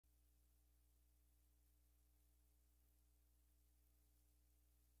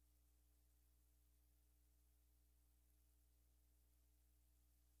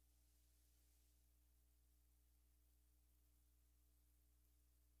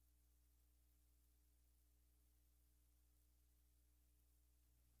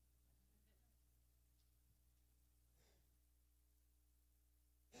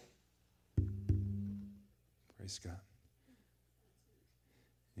Praise God.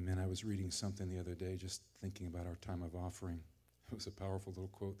 Amen. I was reading something the other day, just thinking about our time of offering. It was a powerful little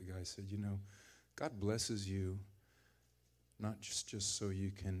quote. The guy said, God blesses you not just so you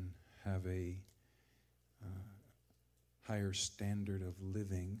can have a higher standard of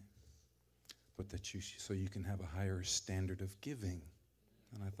living, but so you can have a higher standard of giving.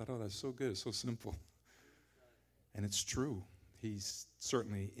 And I thought, oh, that's so good. It's so simple. And it's true. He's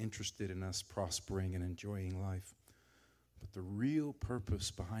certainly interested in us prospering and enjoying life. But the real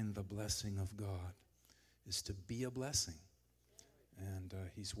purpose behind the blessing of God is to be a blessing. And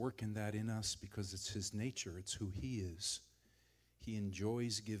he's working that in us because it's his nature. It's who he is. He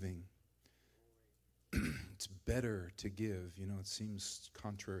enjoys giving. It's better to give. It seems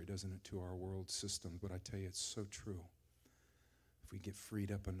contrary, doesn't it, to our world system. But I tell you, it's so true if we get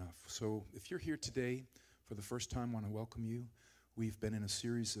freed up enough. So if you're here today for the first time, I want to welcome you. We've been in a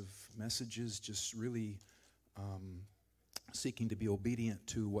series of messages just really seeking to be obedient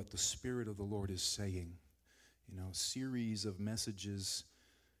to what the Spirit of the Lord is saying. A series of messages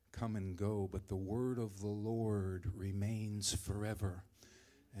come and go, but the word of the Lord remains forever.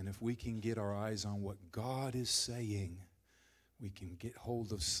 And if we can get our eyes on what God is saying, we can get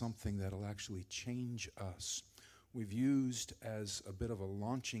hold of something that'll actually change us. We've used as a bit of a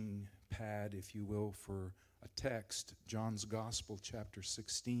launching pad, if you will, for a text, John's Gospel, chapter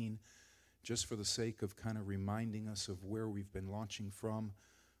 16, just for the sake of kind of reminding us of where we've been launching from.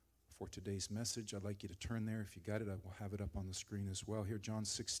 For today's message, I'd like you to turn there. If you got it, I will have it up on the screen as well. Here, John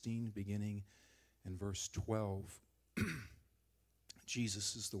 16, beginning in verse 12.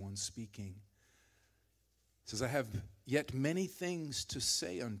 Jesus is the one speaking. He says, I have yet many things to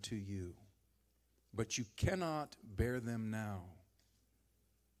say unto you, but you cannot bear them now.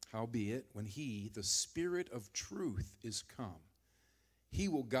 Howbeit, when he, the Spirit of truth, is come, he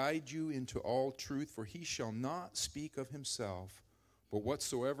will guide you into all truth, for he shall not speak of himself, but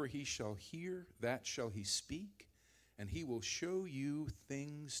whatsoever he shall hear, that shall he speak, and he will show you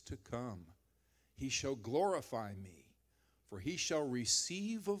things to come. He shall glorify me, for he shall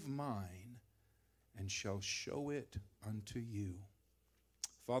receive of mine, and shall show it unto you.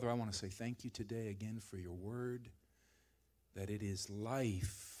 Father, I want to say thank you today again for your word, that it is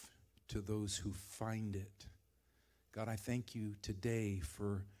life to those who find it. God, I thank you today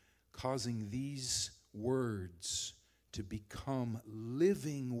for causing these words to become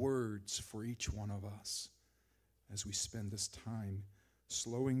living words for each one of us as we spend this time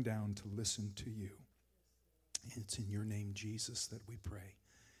slowing down to listen to you. It's in your name, Jesus, that we pray.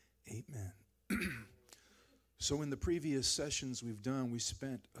 Amen. So in the previous sessions we've done, we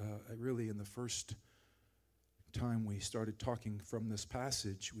spent really in the first time we started talking from this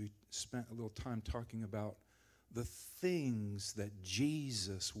passage, we spent a little time talking about the things that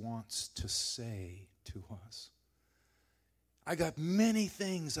Jesus wants to say to us. I got many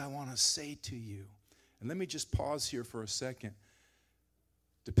things I want to say to you. And let me just pause here for a second.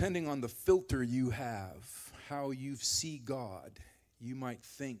 Depending on the filter you have, how you see God, you might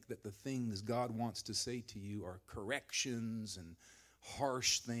think that the things God wants to say to you are corrections and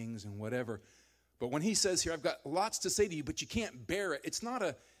harsh things and whatever. But when he says here, I've got lots to say to you, but you can't bear it, he's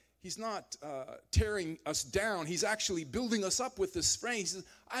not tearing us down. He's actually building us up with this phrase. He says,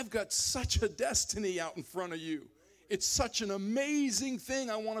 I've got such a destiny out in front of you. It's such an amazing thing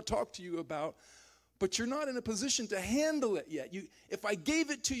I want to talk to you about, but you're not in a position to handle it yet. If I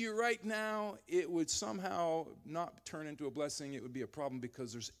gave it to you right now, it would somehow not turn into a blessing. It would be a problem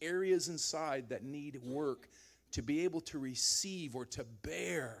because there's areas inside that need work to be able to receive or to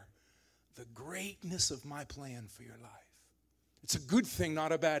bear the greatness of my plan for your life. It's a good thing,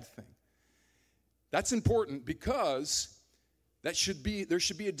 not a bad thing. That's important because there should be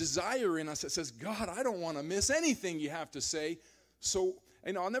a desire in us that says, God, I don't want to miss anything you have to say. So,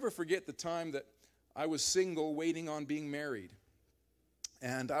 I'll never forget the time that I was single waiting on being married.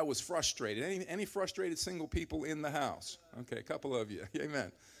 And I was frustrated. Any frustrated single people in the house? Okay, a couple of you.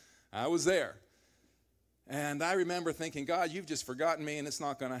 Amen. I was there. And I remember thinking, God, you've just forgotten me and it's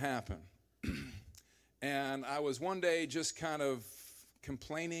not going to happen. And I was one day just kind of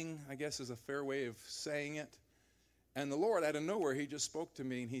complaining, I guess is a fair way of saying it. And the Lord, out of nowhere, he just spoke to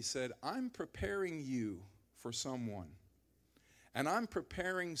me and he said, I'm preparing you for someone. And I'm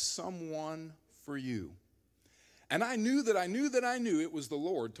preparing someone for you. And I knew it was the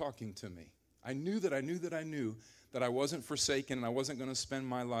Lord talking to me. I knew that I wasn't forsaken and I wasn't going to spend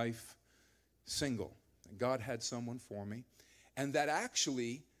my life single. God had someone for me. And that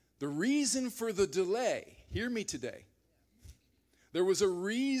actually, the reason for the delay, hear me today. There was a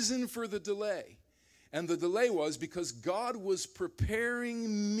reason for the delay. And the delay was because God was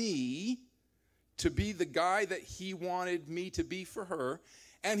preparing me to be the guy that he wanted me to be for her,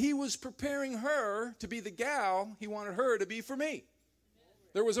 and he was preparing her to be the gal he wanted her to be for me.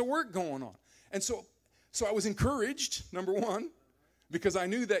 There was a work going on. And so I was encouraged, number one, because I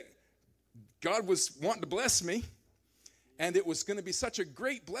knew that God was wanting to bless me, and it was going to be such a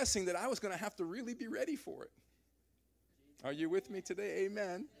great blessing that I was going to have to really be ready for it. Are you with me today?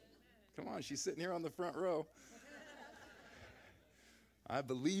 Amen. Come on, she's sitting here on the front row. I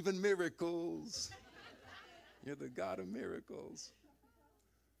believe in miracles. You're the God of miracles.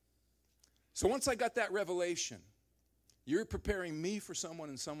 So once I got that revelation, you're preparing me for someone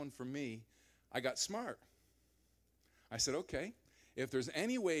and someone for me, I got smart. I said, okay, if there's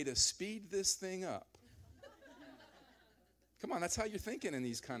any way to speed this thing up, come on, that's how you're thinking in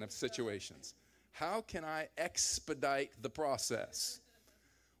these kind of situations. How can I expedite the process?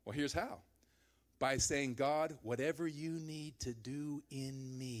 Well, here's how. By saying, God, whatever you need to do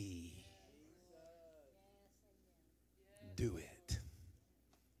in me, do it.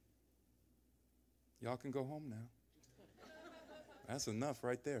 Y'all can go home now. That's enough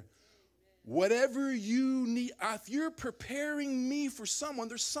right there. Whatever you need, if you're preparing me for someone,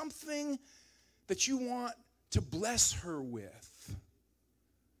 there's something that you want to bless her with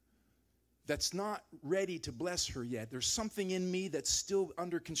that's not ready to bless her yet. There's something in me that's still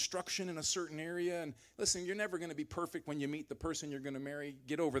under construction in a certain area. And listen, you're never going to be perfect when you meet the person you're going to marry.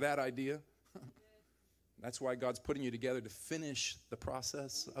 Get over that idea. That's why God's putting you together to finish the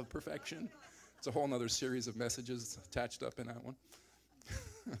process of perfection. It's a whole other series of messages attached up in that one.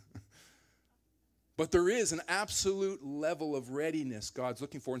 But there is an absolute level of readiness God's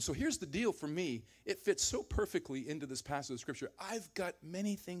looking for. And so here's the deal for me. It fits so perfectly into this passage of Scripture. I've got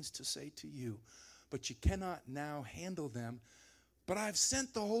many things to say to you, but you cannot now handle them. But I've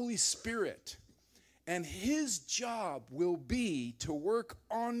sent the Holy Spirit, and his job will be to work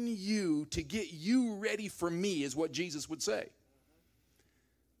on you to get you ready for me, is what Jesus would say.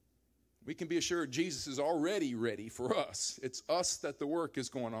 We can be assured Jesus is already ready for us. It's us that the work is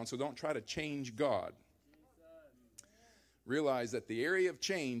going on, so don't try to change God. Realize that the area of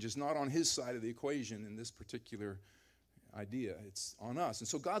change is not on his side of the equation in this particular idea. It's on us. And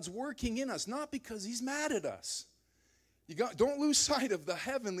so God's working in us, not because he's mad at us. Don't lose sight of the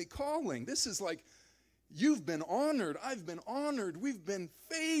heavenly calling. This is like, you've been honored. I've been honored. We've been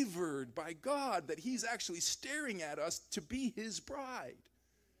favored by God that he's actually staring at us to be his bride.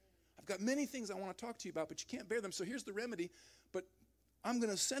 I've got many things I want to talk to you about, but you can't bear them. So here's the remedy. But I'm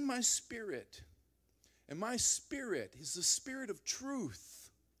going to send my Spirit. And my Spirit is the Spirit of truth.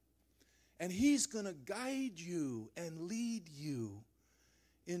 And he's going to guide you and lead you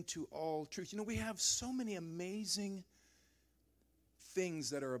into all truth. You know, we have so many amazing things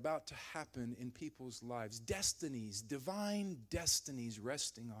that are about to happen in people's lives. Destinies, divine destinies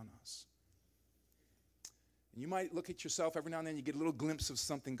resting on us. And you might look at yourself every now and then, you get a little glimpse of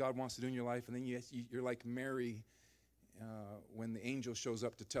something God wants to do in your life, and then you're like Mary when the angel shows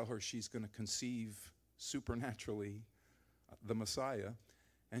up to tell her she's going to conceive supernaturally the Messiah.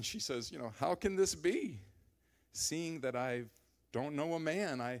 And she says, how can this be? Seeing that I don't know a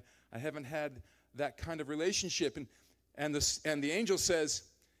man, I haven't had that kind of relationship. And the angel says,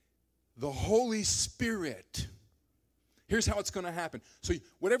 the Holy Spirit. Here's how it's going to happen. So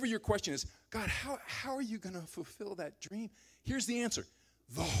whatever your question is, God, how are you going to fulfill that dream? Here's the answer.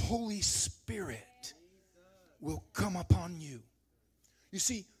 The Holy Spirit will come upon you. You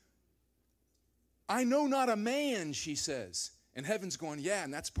see, I know not a man, she says. And heaven's going, yeah,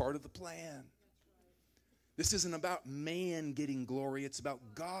 and that's part of the plan. This isn't about man getting glory. It's about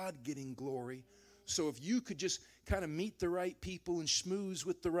God getting glory. So if you could just kind of meet the right people and schmooze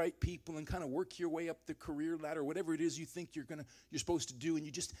with the right people and kind of work your way up the career ladder, whatever it is you think you're supposed to do,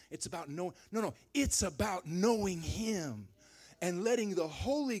 and it's about knowing. No, it's about knowing him and letting the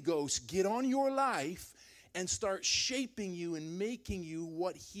Holy Ghost get on your life and start shaping you and making you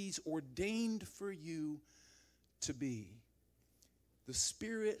what he's ordained for you to be. The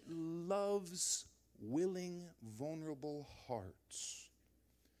Spirit loves willing, vulnerable hearts.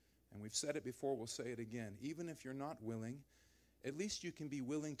 And we've said it before, we'll say it again. Even if you're not willing, at least you can be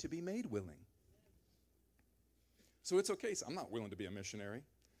willing to be made willing. So it's okay. So I'm not willing to be a missionary,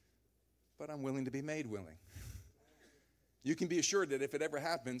 but I'm willing to be made willing. You can be assured that if it ever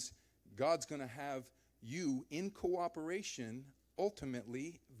happens, God's going to have you in cooperation,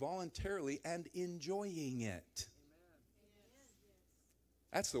 ultimately, voluntarily, and enjoying it.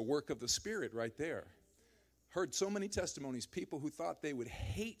 That's the work of the Spirit right there. Heard so many testimonies, people who thought they would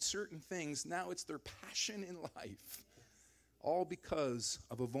hate certain things, now it's their passion in life. All because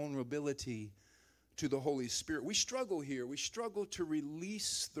of a vulnerability to the Holy Spirit. We struggle here. We struggle to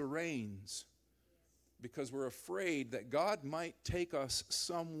release the reins because we're afraid that God might take us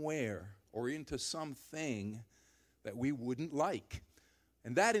somewhere or into something that we wouldn't like.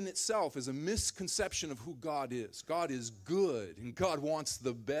 And that in itself is a misconception of who God is. God is good, and God wants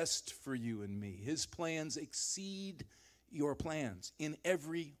the best for you and me. His plans exceed your plans in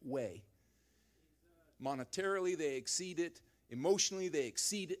every way. Monetarily, they exceed it. Emotionally, they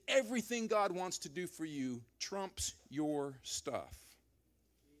exceed it. Everything God wants to do for you trumps your stuff.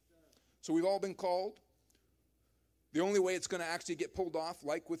 So we've all been called. The only way it's going to actually get pulled off,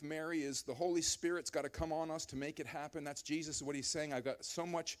 like with Mary, is the Holy Spirit's got to come on us to make it happen. That's Jesus, what he's saying. I've got so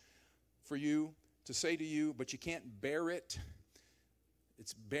much for you to say to you, but you can't bear it.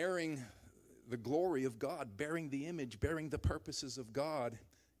 It's bearing the glory of God, bearing the image, bearing the purposes of God.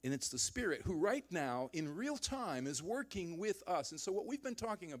 And it's the Spirit who right now, in real time, is working with us. And so what we've been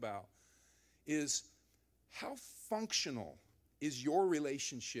talking about is how functional is your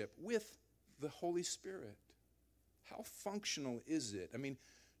relationship with the Holy Spirit? How functional is it? I mean,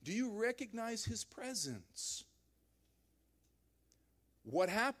 do you recognize his presence? What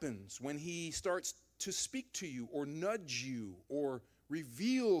happens when he starts to speak to you or nudge you or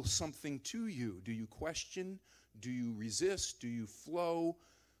reveal something to you? Do you question? Do you resist? Do you flow?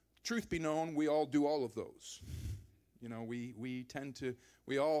 Truth be known, we all do all of those. You know, we tend to,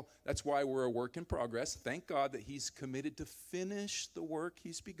 that's why we're a work in progress. Thank God that he's committed to finish the work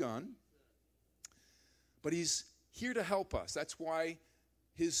he's begun. But he's here to help us. That's why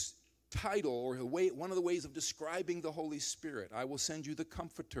his title, or one of the ways of describing the Holy Spirit, I will send you the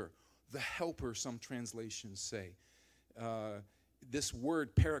Comforter, the Helper, some translations say. This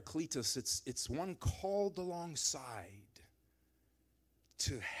word Parakletos, it's one called alongside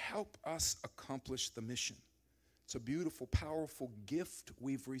to help us accomplish the mission. It's a beautiful, powerful gift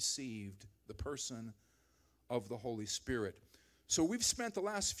we've received, the person of the Holy Spirit. So we've spent the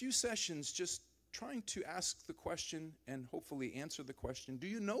last few sessions just trying to ask the question and hopefully answer the question, do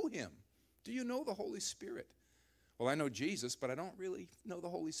you know him? Do you know the Holy Spirit? Well, I know Jesus, but I don't really know the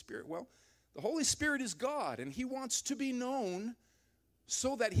Holy Spirit. Well, the Holy Spirit is God, and he wants to be known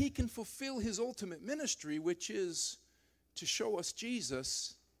so that he can fulfill his ultimate ministry, which is to show us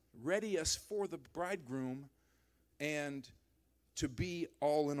Jesus, ready us for the bridegroom, and to be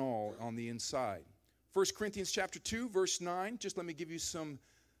all in all on the inside. 1 Corinthians chapter 2, verse 9, just let me give you some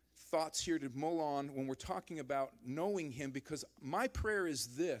thoughts here to mull on when we're talking about knowing him, because my prayer is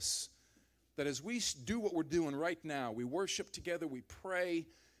this, that as we do what we're doing right now, we worship together, we pray,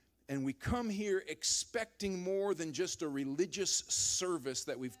 and we come here expecting more than just a religious service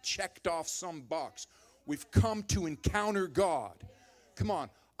that we've checked off some box. We've come to encounter God. Come on.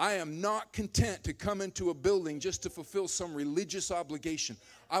 I am not content to come into a building just to fulfill some religious obligation.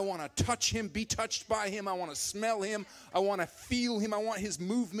 I want to touch him, be touched by him. I want to smell him. I want to feel him. I want his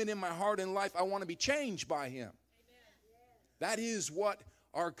movement in my heart and life. I want to be changed by him. Amen. That is what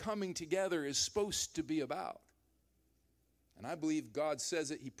our coming together is supposed to be about. And I believe God says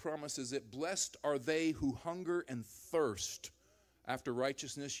it. He promises it. Blessed are they who hunger and thirst after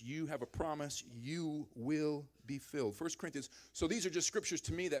righteousness. You have a promise. You will be filled. 1 Corinthians. So these are just scriptures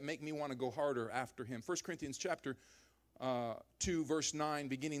to me that make me want to go harder after him. 1 Corinthians chapter 2, verse 9,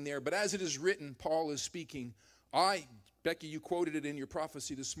 beginning there. But as it is written, Paul is speaking. Becky, you quoted it in your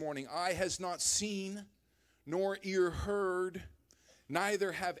prophecy this morning. Eye has not seen, nor ear heard,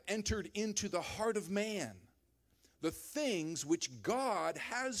 neither have entered into the heart of man the things which God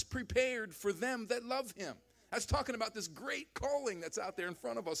has prepared for them that love him. That's talking about this great calling that's out there in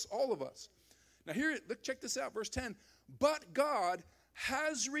front of us, all of us. Now here, look, check this out, verse 10. But God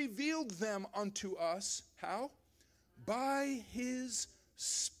has revealed them unto us, how? By his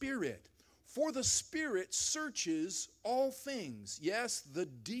Spirit. For the Spirit searches all things, yes, the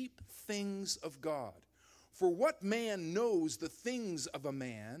deep things of God. For what man knows the things of a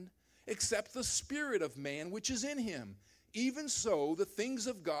man, except the spirit of man which is in him? Even so, the things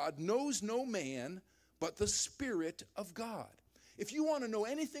of God knows no man, but the Spirit of God. If you want to know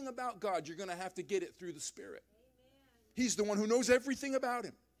anything about God, you're going to have to get it through the Spirit. Amen. He's the one who knows everything about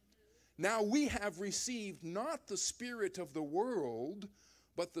him. Now we have received not the spirit of the world,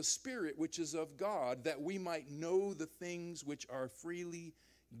 but the Spirit which is of God, that we might know the things which are freely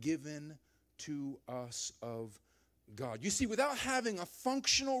given to us of God. You see, without having a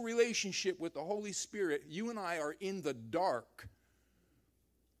functional relationship with the Holy Spirit, you and I are in the dark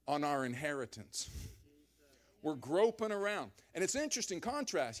on our inheritance. We're groping around. And it's an interesting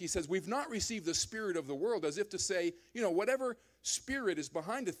contrast. He says, we've not received the spirit of the world, as if to say, you know, whatever spirit is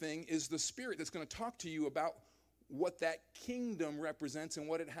behind a thing is the spirit that's going to talk to you about what that kingdom represents and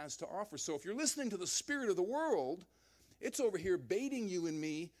what it has to offer. So if you're listening to the spirit of the world, it's over here baiting you and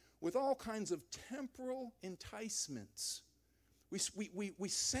me with all kinds of temporal enticements. We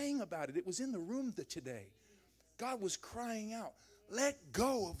sang about it. It was in the room today. God was crying out, let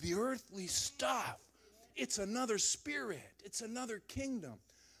go of the earthly stuff. It's another spirit. It's another kingdom.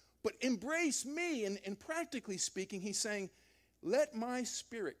 But embrace me. And practically speaking, he's saying, let my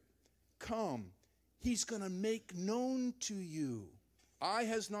spirit come. He's going to make known to you. Eye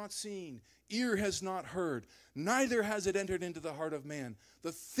has not seen, ear has not heard, neither has it entered into the heart of man,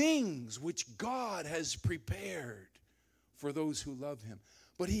 the things which God has prepared for those who love him.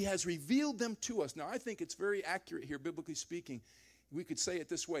 But he has revealed them to us. Now, I think it's very accurate here, biblically speaking. We could say it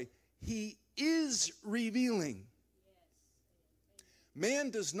this way. He is revealing.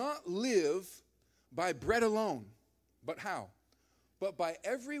 Man does not live by bread alone. But how? But by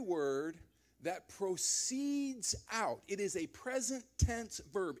every word that proceeds out. It is a present tense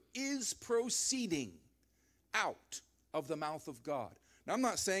verb. Is proceeding out of the mouth of God. Now, I'm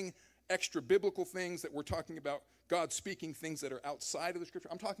not saying extra biblical things that we're talking about, God speaking things that are outside of the scripture.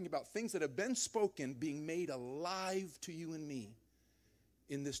 I'm talking about things that have been spoken being made alive to you and me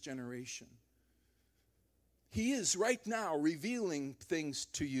in this generation. He is right now revealing things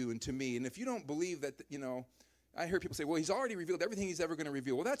to you and to me. And if you don't believe that, I hear people say, well, he's already revealed everything he's ever going to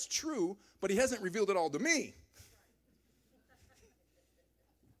reveal. Well, that's true, but he hasn't revealed it all to me.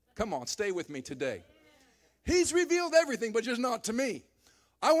 Come on, stay with me today. He's revealed everything, but just not to me.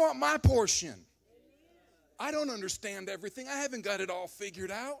 I want my portion. I don't understand everything. I haven't got it all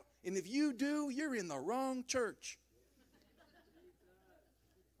figured out. And if you do, you're in the wrong church.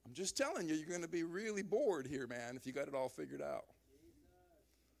 I'm just telling you, you're going to be really bored here, man, if you got it all figured out.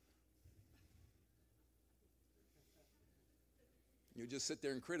 You just sit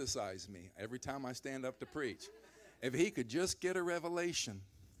there and criticize me every time I stand up to preach. If he could just get a revelation.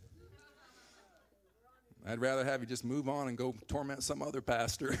 I'd rather have you just move on and go torment some other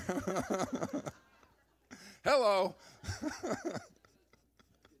pastor. Hello.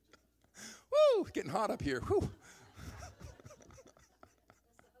 Woo, getting hot up here. Woo.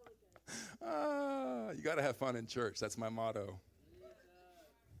 You got to have fun in church. That's my motto.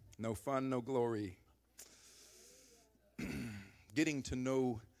 No fun, no glory. Getting to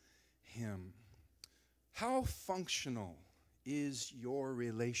know him. How functional is your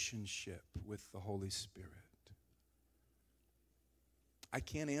relationship with the Holy Spirit? I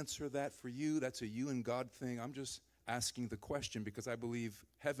can't answer that for you. That's a you and God thing. I'm just asking the question because I believe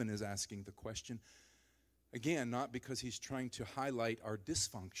heaven is asking the question. Again, not because he's trying to highlight our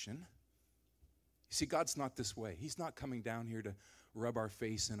dysfunction. You see, God's not this way. He's not coming down here to rub our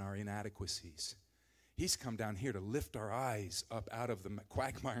face in our inadequacies. He's come down here to lift our eyes up out of the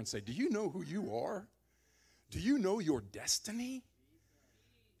quagmire and say, do you know who you are? Do you know your destiny?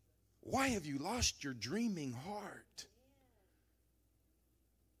 Why have you lost your dreaming heart?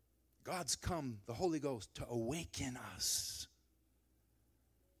 God's come, the Holy Ghost, to awaken us.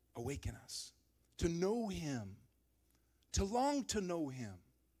 Awaken us. To know him. To long to know him.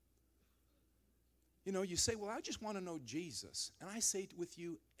 You say, well, I just want to know Jesus. And I say with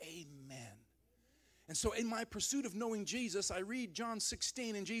you, amen. And so in my pursuit of knowing Jesus, I read John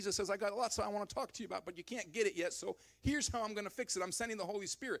 16, and Jesus says, I got lots I want to talk to you about, but you can't get it yet, so here's how I'm going to fix it. I'm sending the Holy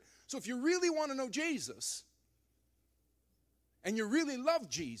Spirit. So if you really want to know Jesus, and you really love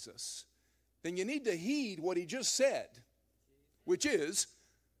Jesus, then you need to heed what he just said, which is,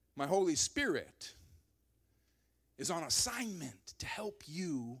 my Holy Spirit is on assignment to help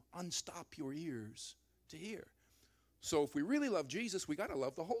you unstop your ears to hear. So if we really love Jesus, we got to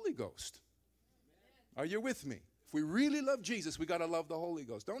love the Holy Ghost. Are you with me? If we really love Jesus, we got to love the Holy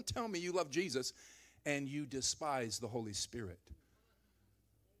Ghost. Don't tell me you love Jesus and you despise the Holy Spirit.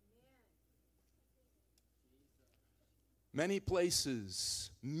 Many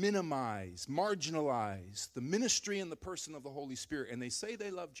places minimize, marginalize the ministry and the person of the Holy Spirit, and they say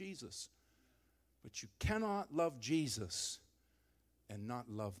they love Jesus. But you cannot love Jesus and not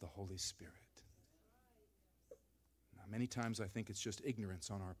love the Holy Spirit. Now, many times I think it's just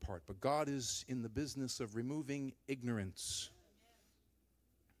ignorance on our part, but God is in the business of removing ignorance.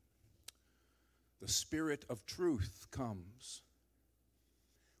 The Spirit of truth comes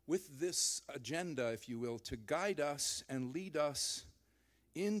with this agenda, if you will, to guide us and lead us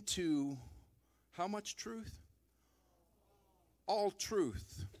into how much truth? All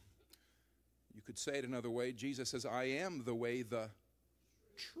truth. You could say it another way. Jesus says, I am the way, the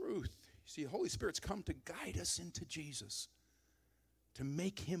truth. You see, the Holy Spirit's come to guide us into Jesus, to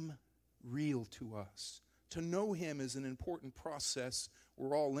make him real to us. To know him is an important process.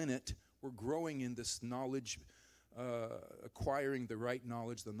 We're all in it. We're growing in this knowledge, acquiring the right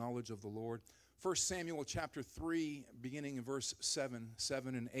knowledge, the knowledge of the Lord. 1 Samuel chapter 3, beginning in verse 7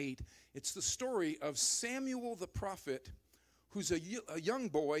 and 8. It's the story of Samuel the prophet, who's a young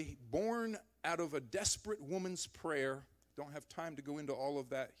boy born out of a desperate woman's prayer. Don't have time to go into all of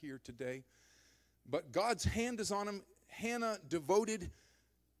that here today. But God's hand is on him. Hannah devoted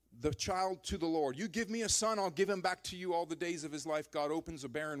the child to the Lord. You give me a son, I'll give him back to you all the days of his life. God opens a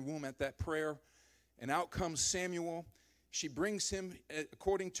barren womb at that prayer, and out comes Samuel. She brings him,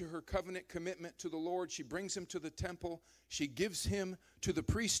 according to her covenant commitment to the Lord, she brings him to the temple. She gives him to the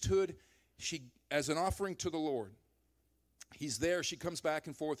priesthood as an offering to the Lord. He's there. She comes back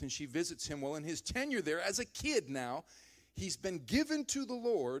and forth, and she visits him. Well, in his tenure there, as a kid now, he's been given to the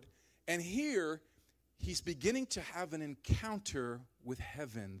Lord, and here he's beginning to have an encounter with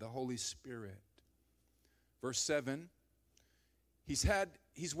heaven, the Holy Spirit. Verse 7,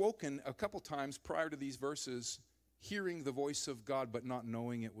 he's woken a couple times prior to these verses, hearing the voice of God, but not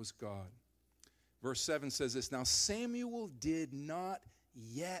knowing it was God. Verse 7 says this, now Samuel did not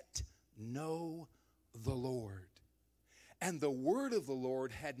yet know the Lord, and the word of the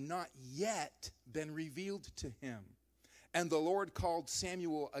Lord had not yet been revealed to him. And the Lord called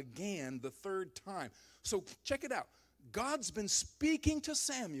Samuel again the third time. So check it out. God's been speaking to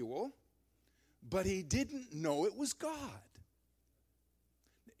Samuel, but he didn't know it was God.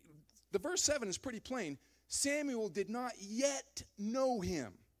 The verse 7 is pretty plain. Samuel did not yet know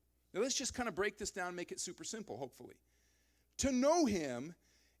him. Now let's just kind of break this down and make it super simple, hopefully. To know him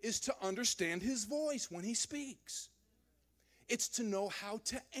is to understand his voice when he speaks. It's to know how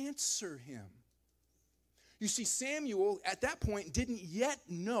to answer him. You see, Samuel at that point didn't yet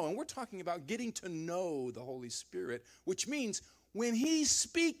know, and we're talking about getting to know the Holy Spirit, which means when he's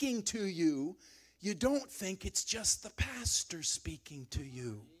speaking to you, you don't think it's just the pastor speaking to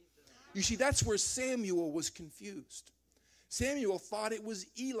you. You see, that's where Samuel was confused. Samuel thought it was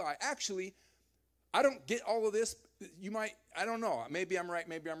Eli. Actually, I don't get all of this. I don't know. Maybe I'm right,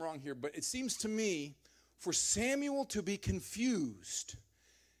 maybe I'm wrong here. But it seems to me for Samuel to be confused,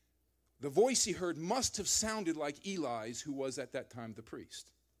 the voice he heard must have sounded like Eli's, who was at that time the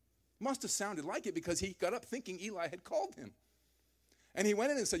priest. Must have sounded like it because he got up thinking Eli had called him. And he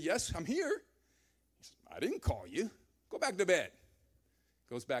went in and said, yes, I'm here. He said, I didn't call you. Go back to bed.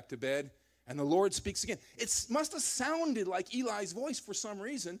 Goes back to bed, and the Lord speaks again. It must have sounded like Eli's voice for some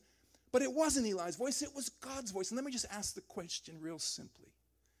reason, but it wasn't Eli's voice, it was God's voice. And let me just ask the question real simply.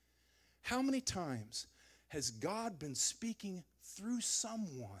 How many times has God been speaking through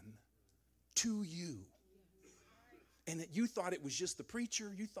someone to you? And you thought it was just the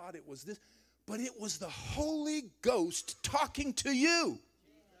preacher, you thought it was this, but it was the Holy Ghost talking to you.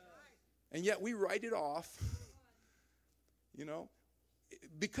 And yet we write it off,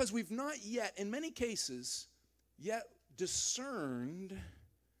 because we've not yet, in many cases, yet discerned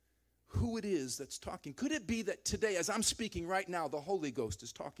who it is that's talking. Could it be that today, as I'm speaking right now, the Holy Ghost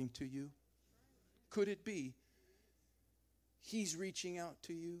is talking to you? Could it be he's reaching out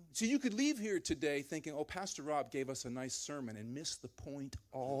to you? So you could leave here today thinking, oh, Pastor Rob gave us a nice sermon, and miss the point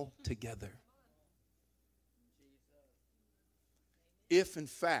altogether. If, in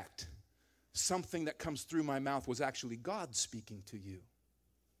fact, something that comes through my mouth was actually God speaking to you.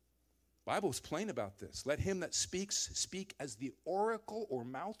 The Bible is plain about this. Let him that speaks speak as the oracle or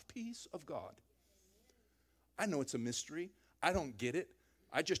mouthpiece of God. I know it's a mystery. I don't get it.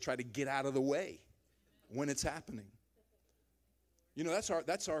 I just try to get out of the way when it's happening. That's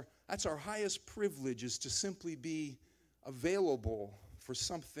our highest privilege, is to simply be available for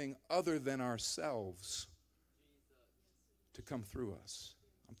something other than ourselves to come through us.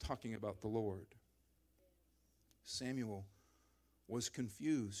 I'm talking about the Lord. Samuel was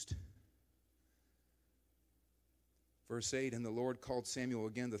confused. Verse 8, and the Lord called Samuel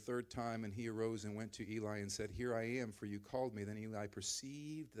again the third time, and he arose and went to Eli and said, here I am, for you called me. Then Eli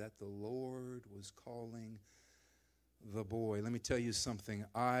perceived that the Lord was calling the boy. Let me tell you something.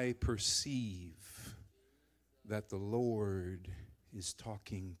 I perceive that the Lord is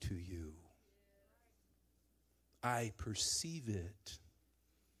talking to you. I perceive it.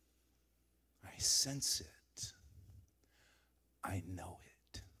 I sense it. I know it.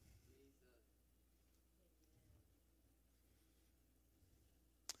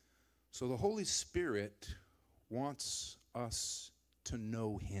 So the Holy Spirit wants us to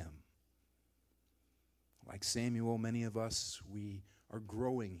know him. Like Samuel, many of us, we are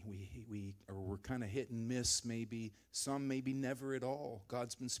growing. We're kind of hit and miss maybe. Some maybe never at all.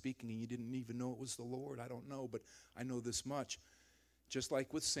 God's been speaking and you didn't even know it was the Lord. I don't know, but I know this much. Just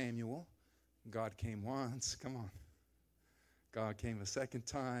like with Samuel, God came once. Come on. God came a second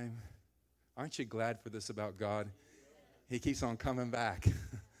time. Aren't you glad for this about God? He keeps on coming back.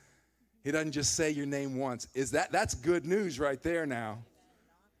 He doesn't just say your name once. That's good news right there now.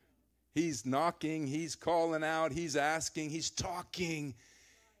 He's knocking, he's calling out, he's asking, he's talking,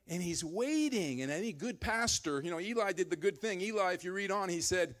 and he's waiting. And any good pastor, Eli did the good thing. Eli, if you read on, he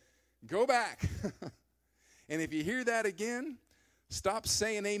said, go back. And if you hear that again, stop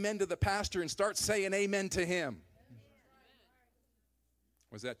saying amen to the pastor and start saying amen to him.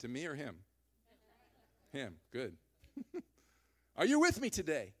 Was that to me or him? Him. Good. Are you with me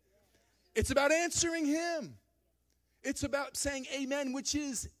today? It's about answering him. It's about saying amen, which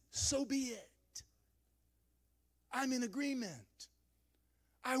is, so be it. I'm in agreement.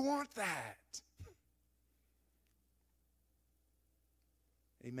 I want that.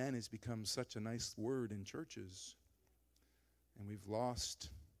 Amen has become such a nice word in churches, and we've lost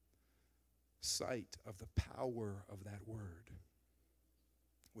sight of the power of that word,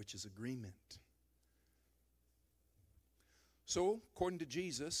 which is agreement. So, according to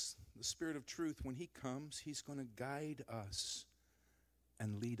Jesus, the Spirit of truth, when he comes, he's going to guide us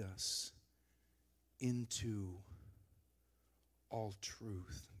and lead us into all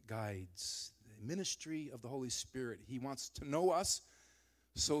truth. Guides the ministry of the Holy Spirit. He wants to know us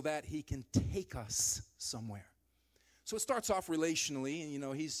so that he can take us somewhere. So it starts off relationally,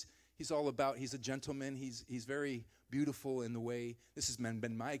 and he's all about, he's a gentleman, he's very beautiful in the way, this has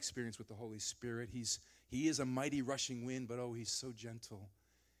been my experience with the Holy Spirit. He is a mighty rushing wind, but he's so gentle.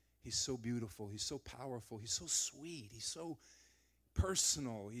 He's so beautiful, he's so powerful, he's so sweet, he's so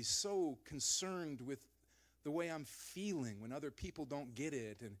personal, he's so concerned with the way I'm feeling when other people don't get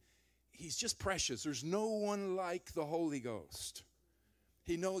it, and he's just precious. There's no one like the Holy Ghost.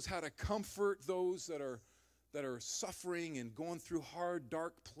 He knows how to comfort those that are suffering and going through hard,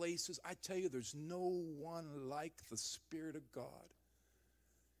 dark places. I tell you, there's no one like the Spirit of God.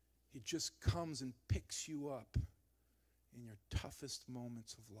 He just comes and picks you up in your toughest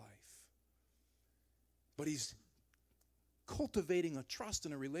moments of life. But he's cultivating a trust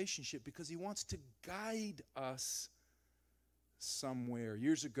and a relationship because he wants to guide us somewhere.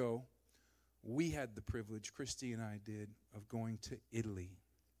 Years ago, we had the privilege, Christy and I did, of going to Italy.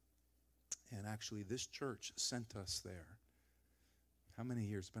 And actually, this church sent us there. How many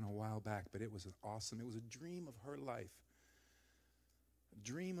years? It's been a while back, but it was awesome. It was a dream of her life. A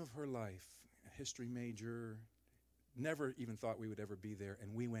dream of her life. A history major. Never even thought we would ever be there.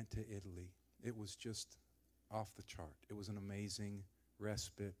 And we went to Italy. It was just off the chart. It was an amazing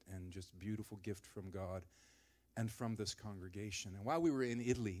respite and just beautiful gift from God and from this congregation. And while we were in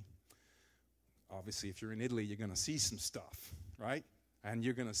Italy, obviously, if you're in Italy, you're going to see some stuff, right? And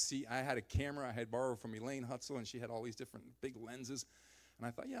you're going to see, I had a camera I had borrowed from Elaine Hutzel, and she had all these different big lenses. And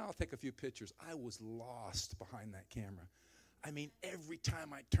I thought, yeah, I'll take a few pictures. I was lost behind that camera. I mean, every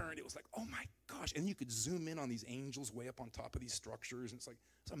time I turned, it was like, oh my gosh. And you could zoom in on these angels way up on top of these structures. And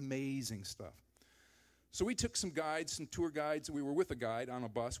it's amazing stuff. So we took some guides, some tour guides. We were with a guide on a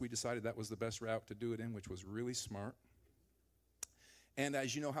bus. We decided that was the best route to do it in, which was really smart. And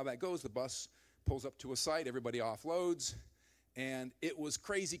as you know how that goes, the bus pulls up to a site, everybody offloads, and it was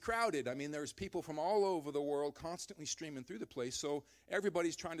crazy crowded. I mean, there's people from all over the world constantly streaming through the place, so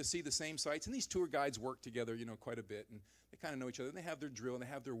everybody's trying to see the same sites, and these tour guides work together, quite a bit, and they kind of know each other, and they have their drill, and they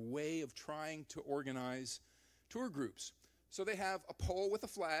have their way of trying to organize tour groups. So they have a pole with a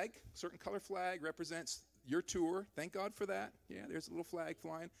flag, a certain color flag represents your tour. Thank God for that. Yeah, there's a little flag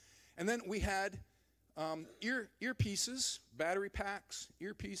flying. And then we had earpieces, battery packs,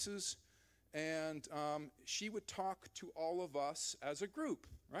 earpieces, and she would talk to all of us as a group,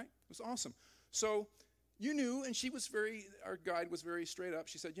 right? It was awesome. So you knew, and our guide was very straight up.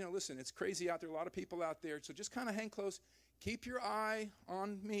 She said, listen, it's crazy out there, a lot of people out there, so just kind of hang close. Keep your eye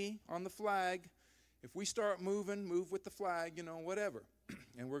on me, on the flag. If we start moving, move with the flag, whatever.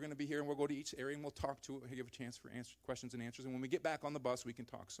 And we're going to be here, and we'll go to each area, and we'll talk to it, give a chance for questions and answers. And when we get back on the bus, we can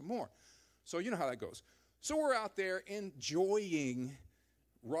talk some more. So you know how that goes. So we're out there enjoying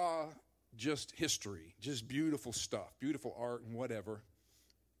raw, just history, just beautiful stuff, beautiful art and whatever.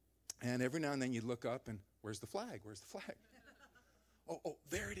 And every now and then you look up, and where's the flag? Where's the flag? Oh,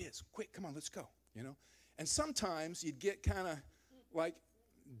 there it is. Quick, come on, let's go, And sometimes you'd get kind of like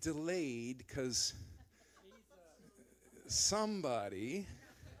delayed because somebody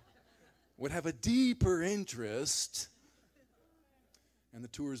would have a deeper interest, and the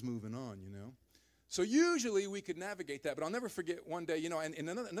tour's moving on, So usually we could navigate that, but I'll never forget one day, and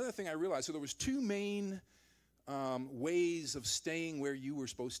another thing I realized, so there was two main ways of staying where you were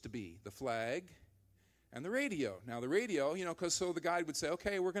supposed to be, the flag and the radio. Now the radio, because so the guide would say,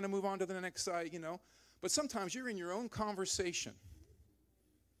 okay, we're going to move on to the next site, But sometimes you're in your own conversation,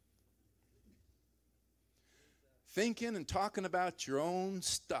 thinking and talking about your own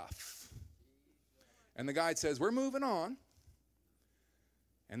stuff. And the guide says, we're moving on.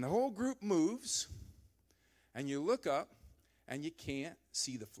 And the whole group moves. And you look up, and you can't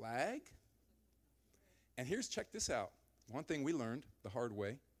see the flag. And check this out. One thing we learned the hard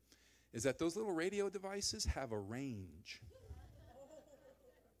way is that those little radio devices have a range.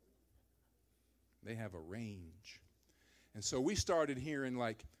 They have a range. And so we started hearing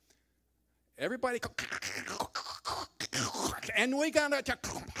like, everybody, and we got to,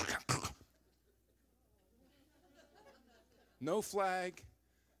 no flag,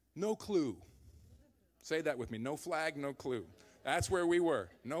 no clue. Say that with me, no flag, no clue. That's where we were.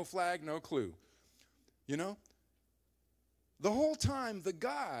 No flag, no clue. You know, the whole time the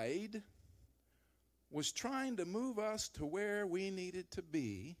guide was trying to move us to where we needed to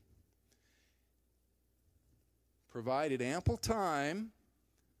be, provided ample time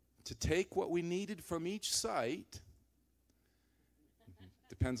to take what we needed from each site.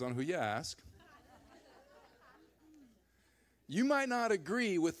 Depends on who you ask. You might not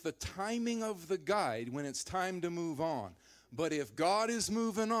agree with the timing of the guide when it's time to move on. But if God is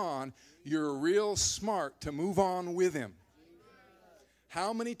moving on, you're real smart to move on with him.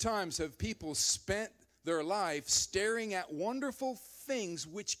 How many times have people spent their life staring at wonderful things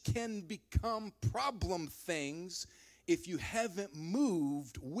which can become problem things if you haven't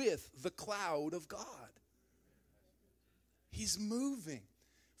moved with the cloud of God? He's moving.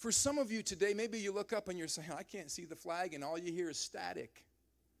 For some of you today, maybe you look up and you're saying, I can't see the flag, and all you hear is static.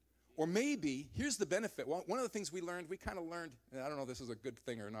 Or maybe, here's the benefit. One of the things we kind of learned, and I don't know if this is a good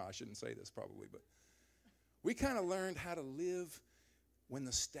thing or not, I shouldn't say this probably, but we kind of learned how to live when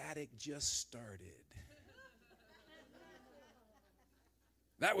the static just started.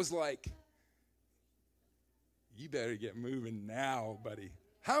 That was like, you better get moving now, buddy.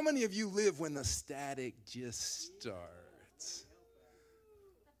 How many of you live when the static just starts?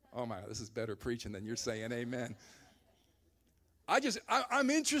 Oh my, this is better preaching than you're saying amen. I'm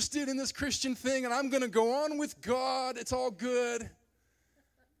interested in this Christian thing, and I'm going to go on with God. It's all good.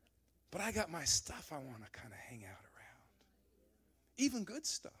 But I got my stuff I want to kind of hang out around. Even good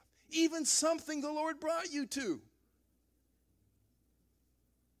stuff. Even something the Lord brought you to.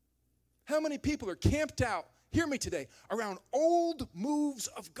 How many people are camped out, hear me today, around old moves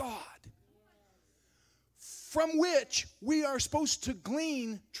of God, from which we are supposed to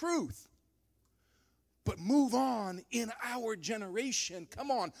glean truth? But move on in our generation, come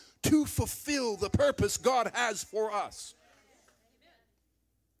on, to fulfill the purpose God has for us.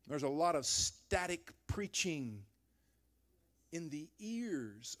 There's a lot of static preaching in the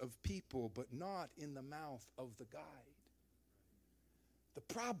ears of people, but not in the mouth of the guide. The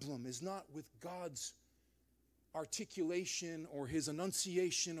problem is not with God's articulation or his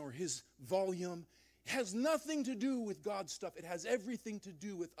enunciation or his volume. It has nothing to do with God's stuff. It has everything to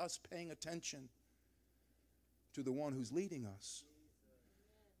do with us paying attention to the one who's leading us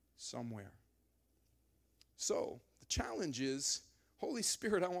somewhere. So the challenge is, Holy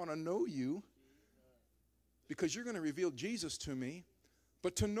Spirit, I want to know you because you're going to reveal Jesus to me.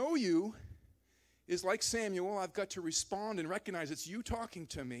 But to know you is like Samuel. I've got to respond and recognize it's you talking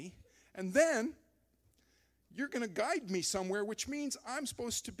to me. And then you're going to guide me somewhere, which means I'm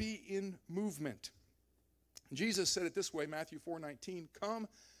supposed to be in movement. Jesus said it this way, Matthew 4:19, come,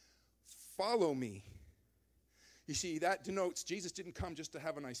 follow me. You see, that denotes Jesus didn't come just to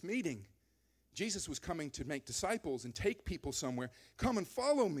have a nice meeting. Jesus was coming to make disciples and take people somewhere. Come and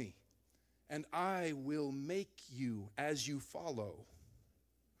follow me, and I will make you as you follow.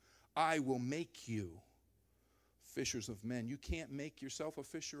 I will make you fishers of men. You can't make yourself a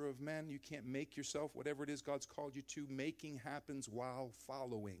fisher of men. You can't make yourself whatever it is God's called you to. Making happens while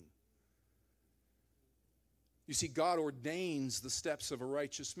following. You see, God ordains the steps of a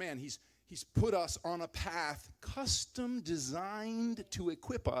righteous man. He's put us on a path custom designed to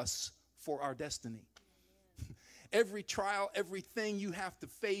equip us for our destiny. Every trial, everything you have to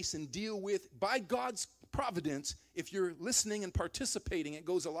face and deal with by God's providence, if you're listening and participating, it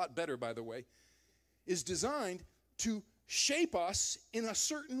goes a lot better, by the way, is designed to shape us in a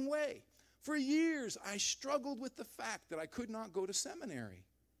certain way. For years, I struggled with the fact that I could not go to seminary.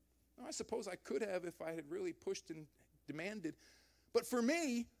 Now, I suppose I could have if I had really pushed and demanded. But for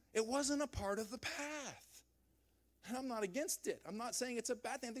me, it wasn't a part of the path. And I'm not against it. I'm not saying it's a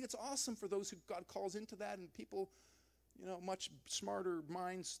bad thing. I think it's awesome for those who God calls into that, and people, much smarter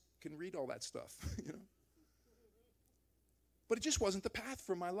minds can read all that stuff, But it just wasn't the path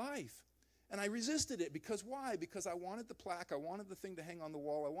for my life. And I resisted it because why? Because I wanted the plaque. I wanted the thing to hang on the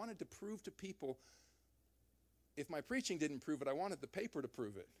wall. I wanted to prove to people. If my preaching didn't prove it, I wanted the paper to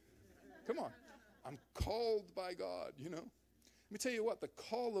prove it. Come on. I'm called by God, Let me tell you what, the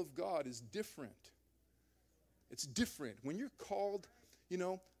call of God is different It's different. When you're called,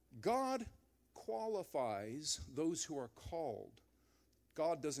 God qualifies those who are called.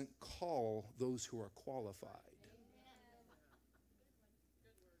 God doesn't call those who are qualified.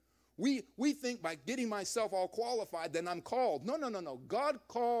 We think by getting myself all qualified, then I'm called. No. God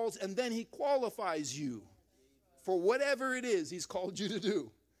calls and then he qualifies you for whatever it is he's called you to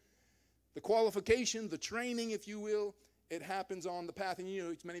do. The qualification, the training, if you will, it happens on the path. And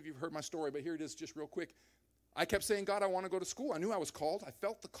many of you have heard my story, but here it is just real quick. I kept saying, God, I want to go to school. I knew I was called. I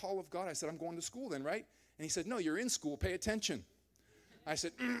felt the call of God. I said, I'm going to school then, right? And he said, no, you're in school. Pay attention. I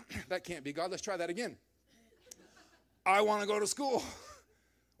said, that can't be God. Let's try that again. I want to go to school.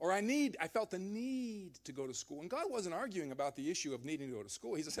 Or I felt the need to go to school. And God wasn't arguing about the issue of needing to go to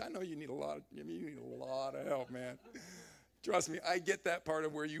school. He said, I know you need a lot of help, man. Trust me, I get that part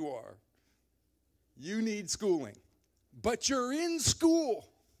of where you are. You need schooling. But you're in school.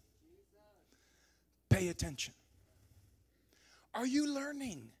 Pay attention. Are you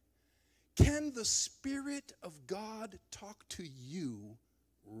learning? Can the Spirit of God talk to you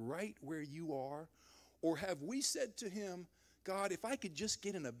right where you are? Or have we said to him, God, if I could just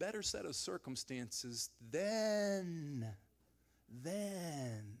get in a better set of circumstances, then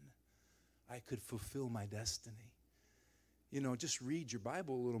I could fulfill my destiny. Just read your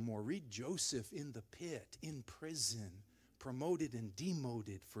Bible a little more. Read Joseph in the pit, in prison, promoted and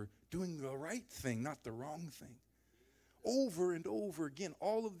demoted for doing the right thing, not the wrong thing. Over and over again,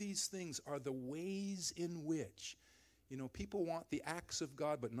 all of these things are the ways in which, people want the acts of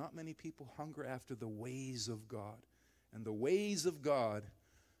God, but not many people hunger after the ways of God. And the ways of God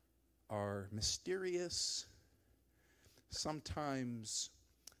are mysterious, sometimes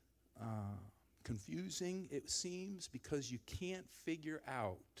confusing, it seems, because you can't figure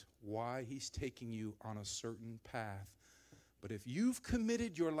out why he's taking you on a certain path. But if you've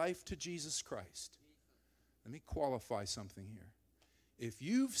committed your life to Jesus Christ, let me qualify something here. If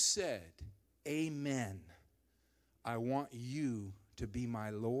you've said, amen, I want you to be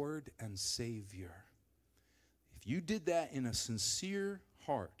my Lord and Savior. If you did that in a sincere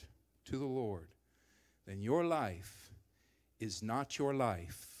heart to the Lord, then your life is not your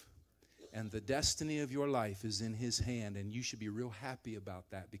life. And the destiny of your life is in his hand. And you should be real happy about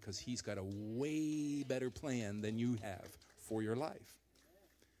that because he's got a way better plan than you have for your life.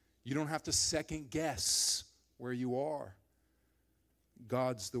 You don't have to second guess where you are.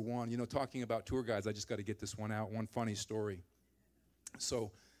 God's the one. Talking about tour guides, I just got to get this one out. One funny story.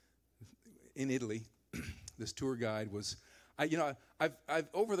 So in Italy, this tour guide was, I've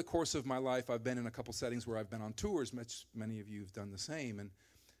over the course of my life, I've been in a couple settings where I've been on tours. Many of you have done the same. And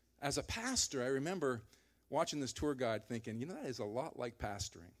as a pastor, I remember watching this tour guide thinking, that is a lot like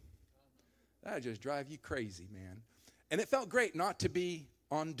pastoring. That just drive you crazy, man. And it felt great not to be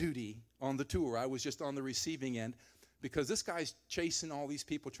on duty on the tour. I was just on the receiving end because this guy's chasing all these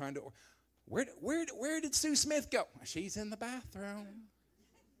people trying to, where did Sue Smith go? She's in the bathroom.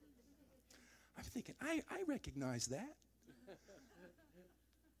 I'm thinking, I recognize that.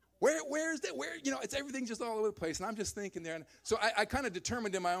 Where's that? It's everything just all over the place. And I'm just thinking there. And so I kind of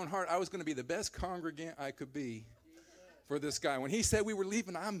determined in my own heart I was going to be the best congregant I could be for this guy. When he said we were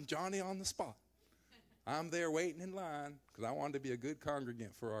leaving, I'm Johnny on the spot. I'm there waiting in line because I wanted to be a good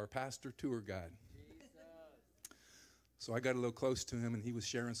congregant for our pastor tour guide. So I got a little close to him, and he was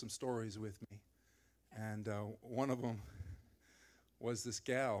sharing some stories with me. And one of them was this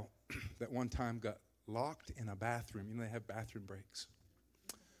gal that one time got locked in a bathroom. They have bathroom breaks.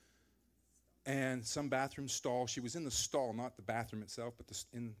 And some bathroom stall. She was in the stall, not the bathroom itself, but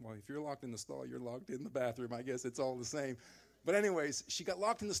if you're locked in the stall, you're locked in the bathroom. I guess it's all the same. But anyways, she got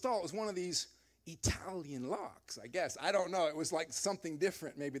locked in the stall. It was one of these Italian locks, I guess. I don't know. It was like something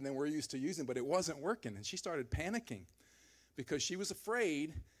different maybe than we're used to using, but it wasn't working. And she started panicking because she was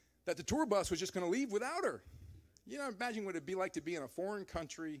afraid that the tour bus was just going to leave without her. Imagine what it'd be like to be in a foreign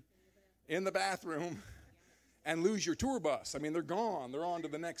country in the bathroom and lose your tour bus. I mean, they're gone. They're on to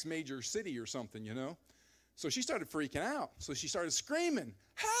the next major city or something, So she started freaking out. So she started screaming,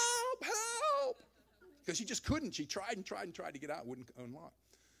 help, help, because she just couldn't. She tried and tried and tried to get out, wouldn't unlock.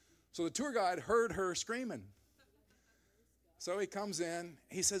 So the tour guide heard her screaming. So he comes in.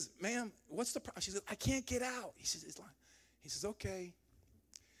 He says, ma'am, what's the problem? She says, I can't get out. He says, okay,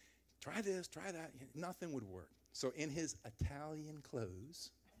 try this, try that. Nothing would work. So in his Italian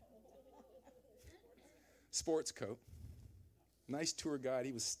clothes, sports coat, nice tour guide.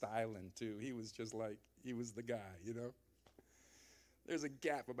 He was styling too. He was just like, he was the guy, There's a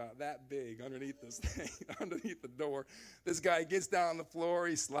gap about that big underneath this thing, underneath the door. This guy gets down on the floor.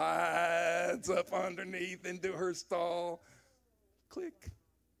 He slides up underneath into her stall. Click.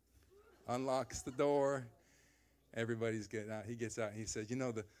 Unlocks the door. Everybody's getting out. He gets out and he says,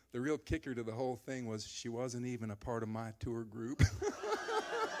 the real kicker to the whole thing was she wasn't even a part of my tour group.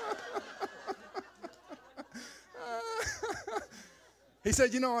 He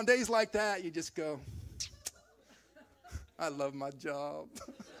said, on days like that, you just go, I love my job.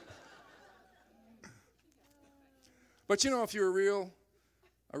 But if you're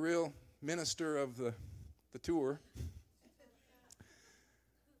a real minister of the tour,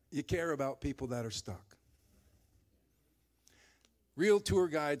 you care about people that are stuck. Real tour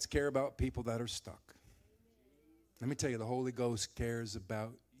guides care about people that are stuck. Let me tell you, the Holy Ghost cares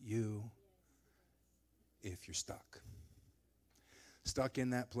about you if you're stuck. Stuck in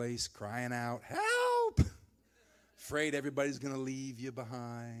that place, crying out, help! Afraid everybody's going to leave you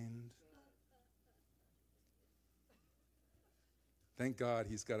behind. Thank God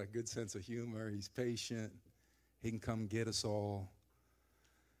he's got a good sense of humor. He's patient. He can come get us all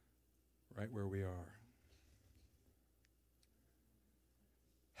right where we are.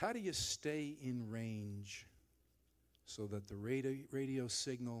 How do you stay in range so that the radio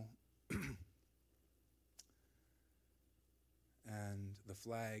signal and the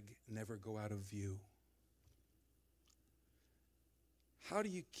flag never go out of view? How do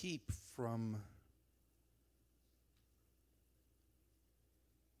you keep from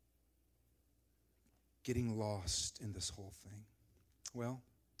getting lost in this whole thing? Well,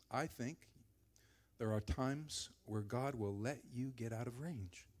 I think there are times where God will let you get out of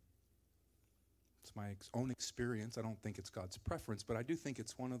range. It's my own experience. I don't think it's God's preference, but I do think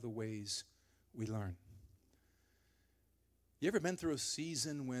it's one of the ways we learn. You ever been through a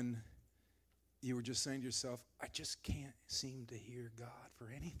season when you were just saying to yourself, I just can't seem to hear God for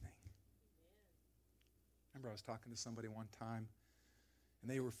anything? Remember I was talking to somebody one time,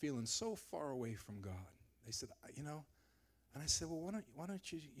 and they were feeling so far away from God. They said, and I said, well, why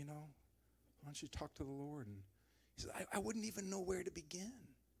don't you talk to the Lord? And he said, I wouldn't even know where to begin.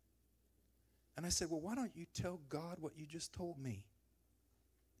 And I said, well, why don't you tell God what you just told me?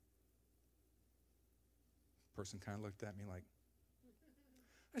 The person kind of looked at me like,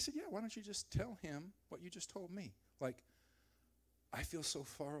 I said, yeah, why don't you just tell him what you just told me? Like, I feel so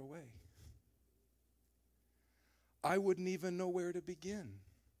far away. I wouldn't even know where to begin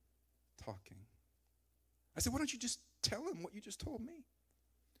talking. I said, why don't you just tell him what you just told me?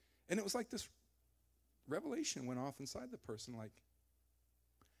 And it was like this revelation went off inside the person, like,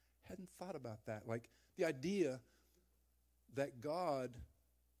 hadn't thought about that. Like the idea that God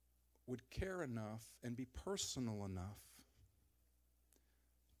would care enough and be personal enough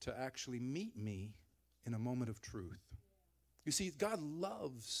to actually meet me in a moment of truth. You see, God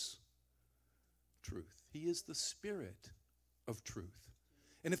loves truth. He is the Spirit of truth.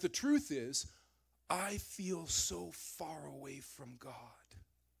 And if the truth is, I feel so far away from God.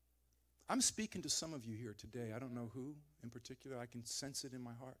 I'm speaking to some of you here today. I don't know who in particular. I can sense it in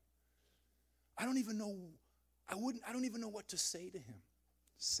my heart. I don't even know what to say to him.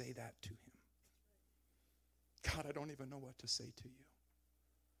 Say that to him. God, I don't even know what to say to you.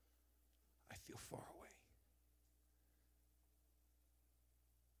 I feel far away.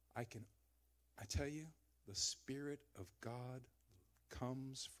 I tell you, the Spirit of God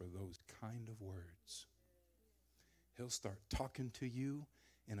comes for those kind of words. He'll start talking to you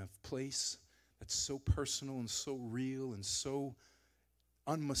in a place that's so personal and so real and so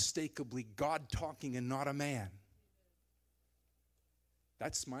unmistakably God talking and not a man.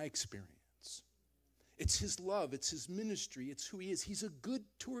 That's my experience. It's his love, it's his ministry, it's who he is. He's a good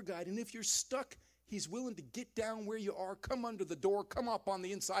tour guide, and if you're stuck, he's willing to get down where you are, come under the door, come up on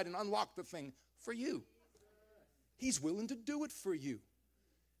the inside and unlock the thing for you. He's willing to do it for you.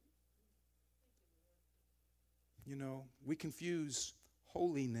 You know, we confuse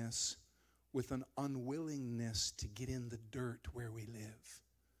holiness with an unwillingness to get in the dirt where we live.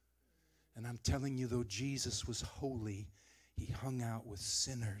 And I'm telling you, though Jesus was holy, he hung out with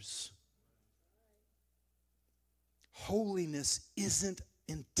sinners. Holiness isn't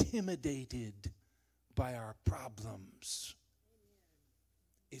intimidated by our problems.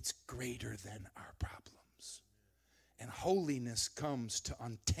 It's greater than our problems. And holiness comes to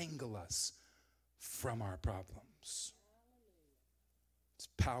untangle us from our problems. It's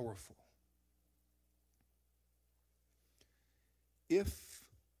powerful. If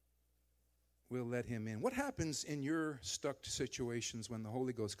we'll let him in. What happens in your stuck situations when the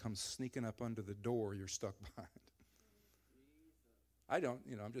Holy Ghost comes sneaking up under the door you're stuck behind?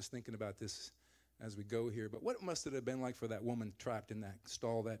 I'm just thinking about this as we go here, but what must it have been like for that woman trapped in that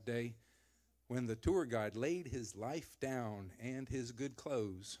stall that day when the tour guide laid his life down and his good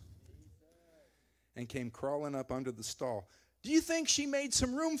clothes and came crawling up under the stall? Do you think she made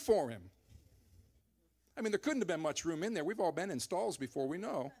some room for him? I mean, there couldn't have been much room in there. We've all been in stalls before, we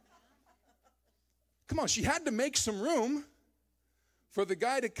know. Come on, she had to make some room for the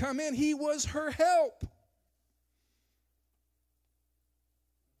guy to come in. He was her help.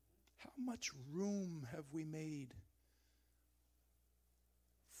 How much room have we made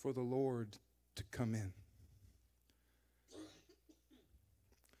for the Lord to come in?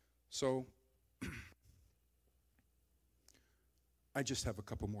 So, I just have a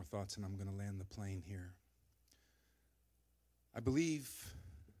couple more thoughts and I'm going to land the plane here. I believe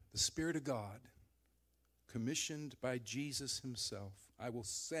the Spirit of God, commissioned by Jesus himself, I will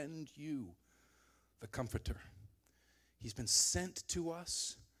send you the Comforter. He's been sent to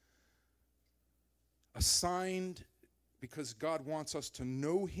us, assigned because God wants us to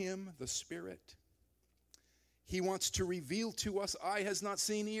know him, the Spirit. He wants to reveal to us, eye has not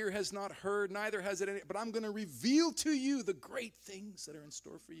seen, ear has not heard, neither has it any, but I'm going to reveal to you the great things that are in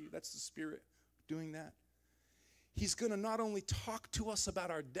store for you. That's the Spirit doing that. He's going to not only talk to us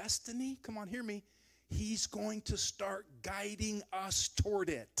about our destiny, come on, hear me, he's going to start guiding us toward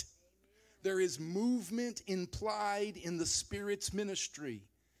it. There is movement implied in the Spirit's ministry.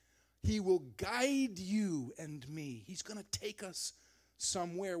 He will guide you and me. He's going to take us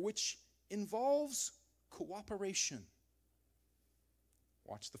somewhere, which involves cooperation.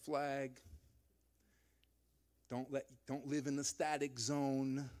 Watch the flag. Don't live in the static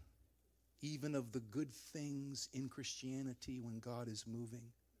zone, even of the good things in Christianity when God is moving.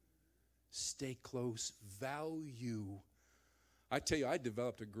 Stay close. Value. I tell you, I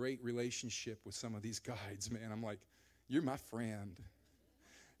developed a great relationship with some of these guides, man. I'm like, you're my friend.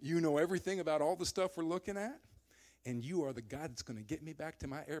 You know everything about all the stuff we're looking at, and you are the guy that's going to get me back to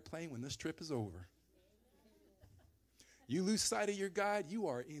my airplane when this trip is over. You lose sight of your guide, you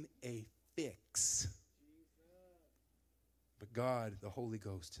are in a fix. But God, the Holy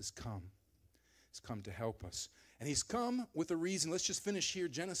Ghost, has come. He's come to help us. And he's come with a reason. Let's just finish here.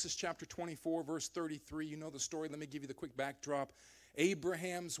 Genesis chapter 24, verse 33. You know the story. Let me give you the quick backdrop.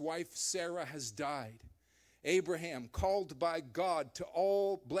 Abraham's wife Sarah has died. Abraham, called by God to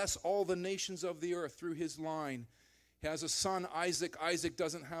bless all the nations of the earth through his line. He has a son, Isaac. Isaac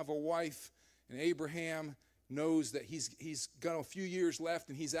doesn't have a wife. And Abraham knows that he's got a few years left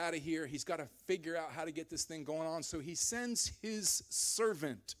and he's out of here. He's got to figure out how to get this thing going on. So he sends his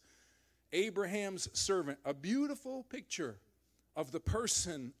servant, Abraham's servant, a beautiful picture of the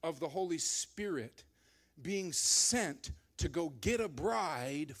person of the Holy Spirit being sent to go get a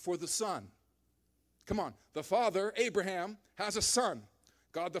bride for the son. Come on. The father, Abraham, has a son.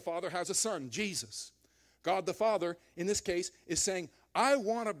 God the Father has a son, Jesus. God the Father, in this case, is saying, I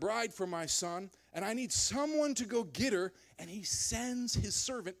want a bride for my son, and I need someone to go get her. And he sends his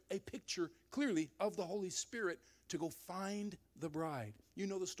servant a picture, clearly, of the Holy Spirit to go find the bride. You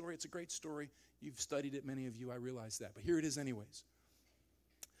know the story. It's a great story. You've studied it, many of you. I realize that. But here it is anyways.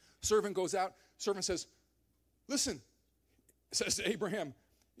 Servant goes out. Servant says, listen, says to Abraham,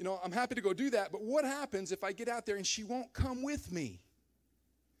 you know, I'm happy to go do that, but what happens if I get out there and she won't come with me?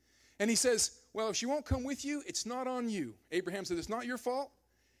 And he says, well, if she won't come with you, it's not on you. Abraham says, it's not your fault.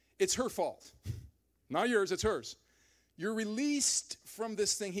 It's her fault. Not yours, it's hers. You're released from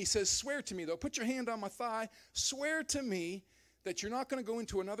this thing. He says, swear to me, though. Put your hand on my thigh. Swear to me that you're not going to go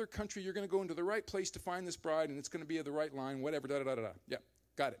into another country. You're going to go into the right place to find this bride, and it's going to be of the right line, whatever, da-da-da-da-da. Yeah,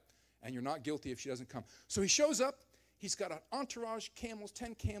 got it. And you're not guilty if she doesn't come. So he shows up. He's got an entourage, camels,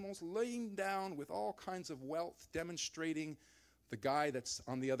 10 camels, laying down with all kinds of wealth, demonstrating the guy that's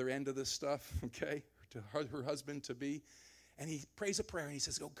on the other end of this stuff, okay, to her husband-to-be. And he prays a prayer, and he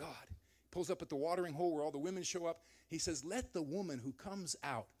says, oh, God. He pulls up at the watering hole where all the women show up. He says, let the woman who comes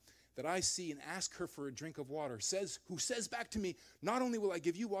out that I see and ask her for a drink of water, who says back to me, not only will I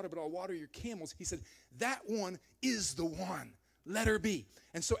give you water, but I'll water your camels. He said, that one is the one. Let her be.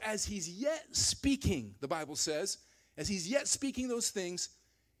 And so as he's yet speaking, the Bible says, as he's yet speaking those things,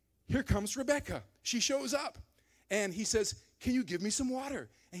 here comes Rebecca. She shows up. And he says, can you give me some water?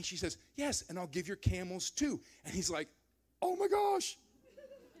 And she says, yes, and I'll give your camels too. And he's like, oh my gosh.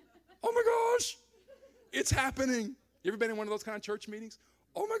 Oh my gosh. It's happening. You ever been in one of those kind of church meetings?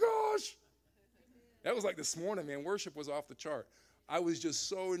 Oh my gosh. That was like this morning, man. Worship was off the chart. I was just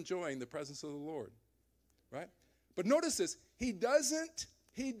so enjoying the presence of the Lord. Right? But notice this. He doesn't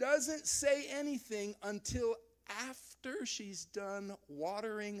say anything until after she's done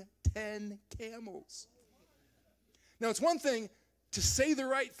watering 10 camels. Now, it's one thing to say the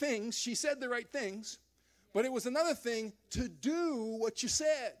right things. She said the right things. But it was another thing to do what you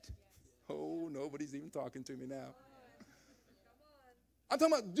said. Oh, nobody's even talking to me now. I'm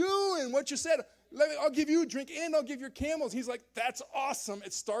talking about doing what you said. I'll give you a drink and I'll give your camels. He's like, that's awesome.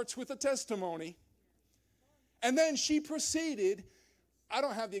 It starts with a testimony. And then she proceeded, I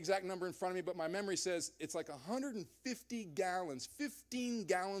don't have the exact number in front of me, but my memory says it's like 150 gallons, 15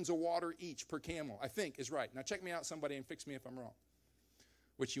 gallons of water each per camel, I think is right. Now check me out, somebody, and fix me if I'm wrong.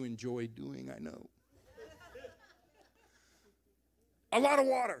 Which you enjoy doing, I know. A lot of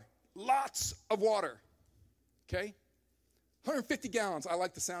water. Lots of water. Okay? 150 gallons. I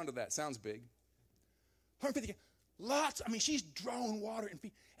like the sound of that. Sounds big. 150 gallons. Lots. I mean, she's drawing water.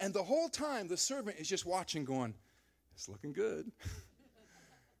 And the whole time, the servant is just watching going, it's looking good.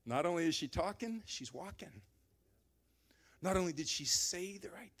 Not only is she talking, she's walking. Not only did she say the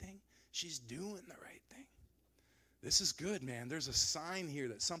right thing, she's doing the right thing. This is good, man. There's a sign here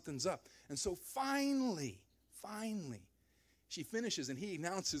that something's up. And so finally, she finishes and he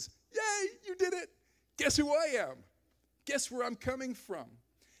announces, yay, you did it. Guess who I am? Guess where I'm coming from?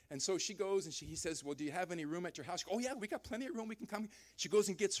 And so she goes and he says, well, do you have any room at your house? She goes, oh, yeah, we got plenty of room. We can come. She goes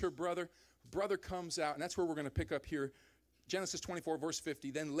and gets her brother. Brother comes out, and that's where we're going to pick up here. Genesis 24, verse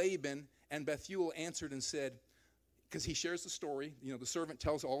 50. Then Laban and Bethuel answered and said, because he shares the story. You know, the servant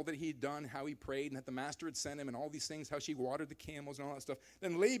tells all that he'd done, how he prayed, and that the master had sent him, and all these things, how she watered the camels and all that stuff.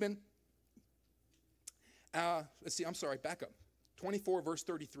 Then Laban, back up. 24, verse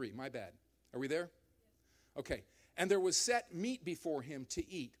 33, my bad. Are we there? Okay. And there was set meat before him to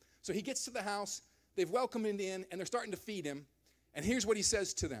eat. So he gets to the house, they've welcomed him in, and they're starting to feed him. And here's what he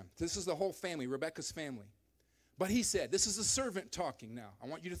says to them. This is the whole family, Rebekah's family. But he said, this is the servant talking now. I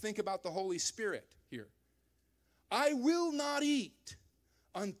want you to think about the Holy Spirit here. I will not eat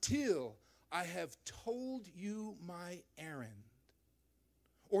until I have told you my errand.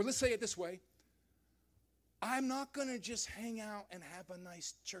 Or let's say it this way. I'm not going to just hang out and have a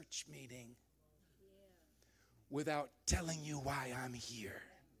nice church meeting without telling you why I'm here.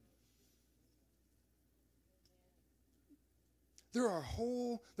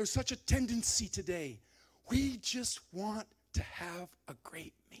 There's such a tendency today. We just want to have a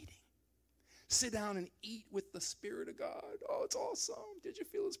great meeting. Sit down and eat with the Spirit of God. Oh, it's awesome. Did you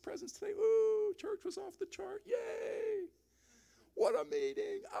feel his presence today? Oh, church was off the chart. Yay. What a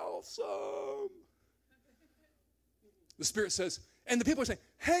meeting. Awesome. The Spirit says, and the people are saying,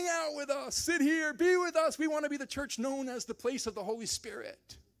 hang out with us. Sit here. Be with us. We want to be the church known as the place of the Holy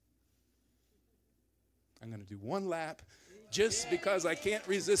Spirit. I'm going to do one lap just because I can't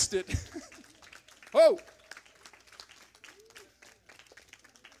resist it. Oh.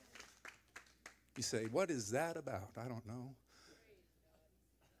 You say, what is that about? I don't know.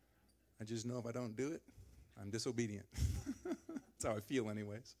 I just know if I don't do it, I'm disobedient. That's how I feel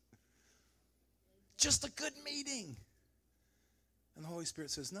anyways. Just a good meeting. And the Holy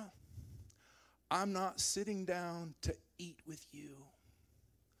Spirit says, no, I'm not sitting down to eat with you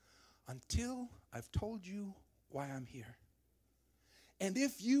until I've told you why I'm here. And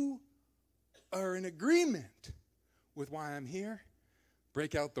if you are in agreement with why I'm here,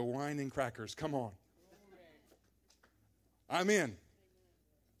 break out the wine and crackers. Come on. I'm in.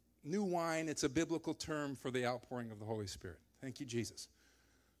 New wine, it's a biblical term for the outpouring of the Holy Spirit. Thank you, Jesus.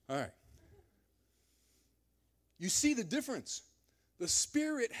 All right. You see the difference. The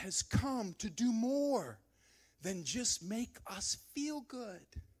Spirit has come to do more than just make us feel good.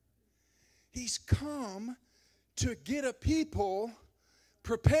 He's come to get a people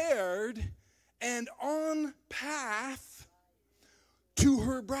prepared and on path to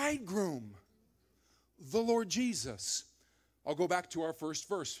her bridegroom, the Lord Jesus. I'll go back to our first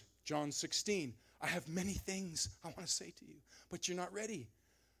verse, John 16. I have many things I want to say to you, but you're not ready.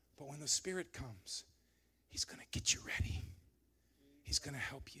 But when the Spirit comes, he's going to get you ready. He's going to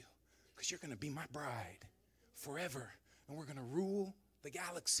help you because you're going to be my bride forever, and we're going to rule the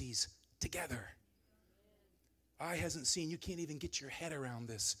galaxies together. Eye hasn't seen. You can't even get your head around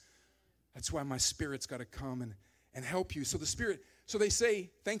this. That's why my Spirit's got to come and help you. So the Spirit, so they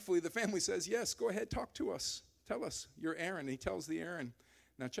say, thankfully, the family says, yes, go ahead, talk to us. Tell us, you're Aaron. He tells the Aaron.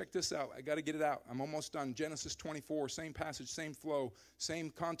 Now check this out. I got to get it out. I'm almost done. Genesis 24, same passage, same flow, same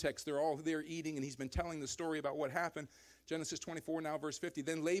context. They're all there eating, and he's been telling the story about what happened. Genesis 24, now verse 50.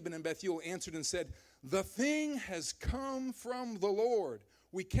 Then Laban and Bethuel answered and said, the thing has come from the Lord.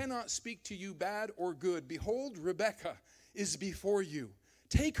 We cannot speak to you bad or good. Behold, Rebekah is before you.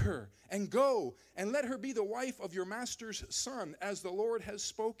 Take her and go and let her be the wife of your master's son, as the Lord has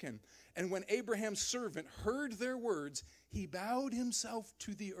spoken. And when Abraham's servant heard their words, he bowed himself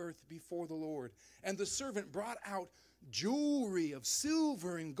to the earth before the Lord. And the servant brought out jewelry of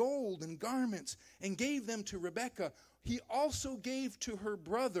silver and gold and garments and gave them to Rebekah. He also gave to her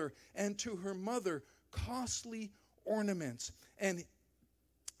brother and to her mother costly ornaments. And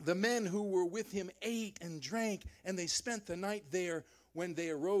the men who were with him ate and drank, and they spent the night there. When they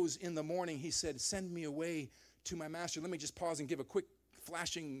arose in the morning, he said, send me away to my master. Let me just pause and give a quick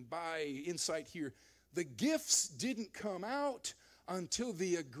flashing by insight here. The gifts didn't come out until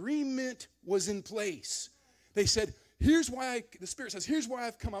the agreement was in place. They said, the Spirit says, here's why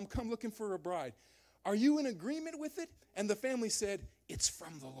I've come. I'm come looking for a bride. Are you in agreement with it? And the family said, it's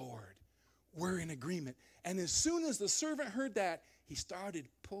from the Lord. We're in agreement. And as soon as the servant heard that, he started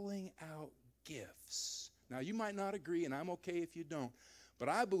pulling out gifts. Now, you might not agree, and I'm okay if you don't, but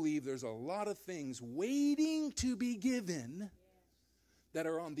I believe there's a lot of things waiting to be given that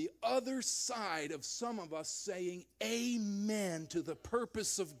are on the other side of some of us saying amen to the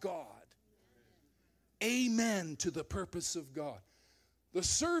purpose of God. Amen to the purpose of God. The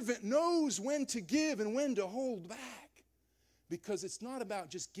servant knows when to give and when to hold back, because it's not about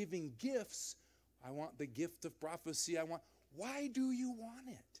just giving gifts. I want the gift of prophecy. Why do you want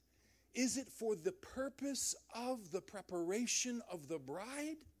it? Is it for the purpose of the preparation of the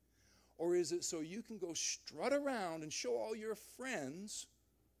bride? Or is it so you can go strut around and show all your friends?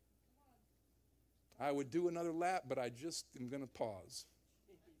 I would do another lap, but I just am going to pause.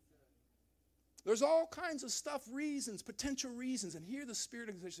 There's all kinds of stuff, reasons, potential reasons. And here the Spirit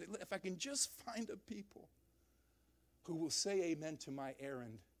of God says, if I can just find a people who will say amen to my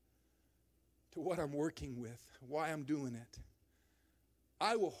errand, to what I'm working with, why I'm doing it,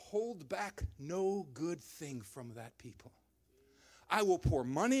 I will hold back no good thing from that people. I will pour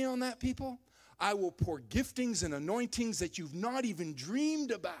money on that people. I will pour giftings and anointings that you've not even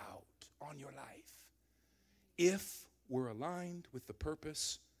dreamed about on your life, if we're aligned with the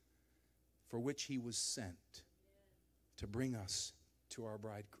purpose for which he was sent, to bring us to our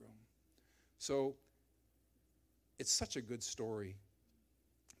bridegroom. So it's such a good story.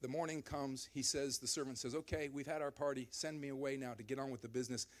 The morning comes, the servant says, okay, we've had our party, send me away now to get on with the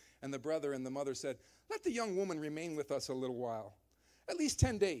business. And the brother and the mother said, let the young woman remain with us a little while, at least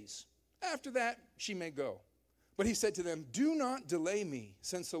 10 days. After that, she may go. But he said to them, do not delay me,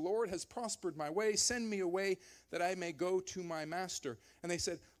 since the Lord has prospered my way. Send me away that I may go to my master. And they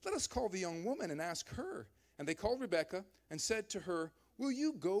said, let us call the young woman and ask her. And they called Rebekah and said to her, will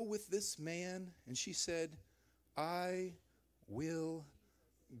you go with this man? And she said, I will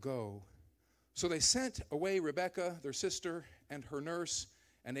go. So they sent away Rebekah, their sister, and her nurse,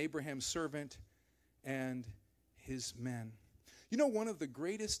 and Abraham's servant, and his men. You know, one of the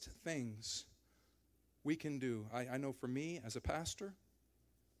greatest things we can do, I know for me as a pastor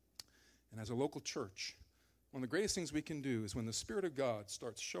and as a local church, one of the greatest things we can do is when the Spirit of God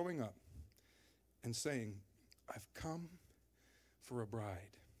starts showing up and saying, I've come for a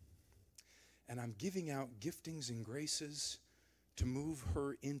bride, and I'm giving out giftings and graces to move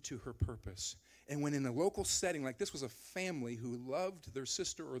her into her purpose. And when in a local setting, like this was a family who loved their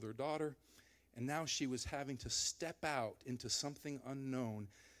sister or their daughter, and now she was having to step out into something unknown,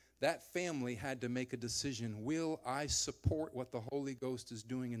 that family had to make a decision. Will I support what the Holy Ghost is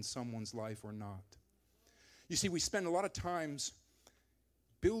doing in someone's life or not? You see, we spend a lot of times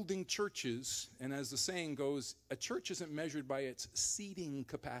building churches, and as the saying goes, a church isn't measured by its seating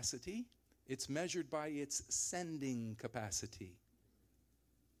capacity. It's measured by its sending capacity.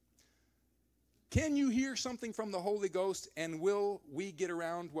 Can you hear something from the Holy Ghost, and will we get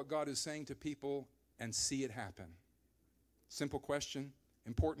around what God is saying to people and see it happen? Simple question,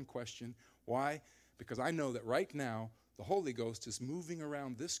 important question. Why? Because I know that right now the Holy Ghost is moving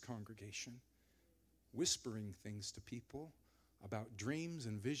around this congregation, whispering things to people about dreams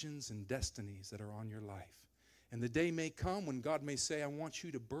and visions and destinies that are on your life. And the day may come when God may say, I want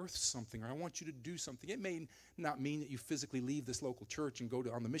you to birth something, or I want you to do something. It may not mean that you physically leave this local church and go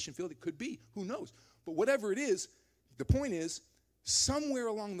on the mission field. It could be. Who knows? But whatever it is, the point is, somewhere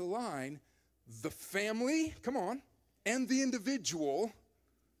along the line, the family, come on, and the individual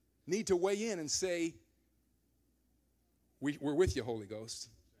need to weigh in and say, we're with you, Holy Ghost.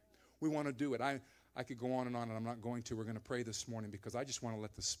 We want to do it. I could go on, and I'm not going to. We're going to pray this morning because I just want to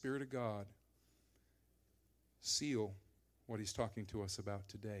let the Spirit of God seal what he's talking to us about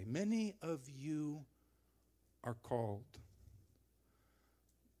today. Many of you are called.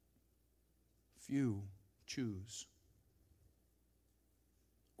 Few choose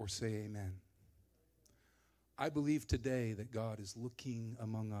or say amen. I believe today that God is looking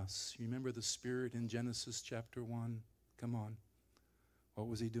among us. You remember the Spirit in Genesis chapter 1? Come on. What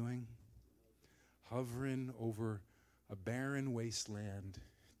was he doing? Hovering over a barren wasteland,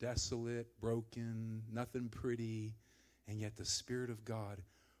 desolate, broken, nothing pretty, and yet the Spirit of God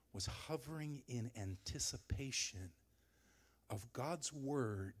was hovering in anticipation of God's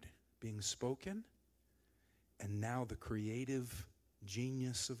word being spoken, and now the creative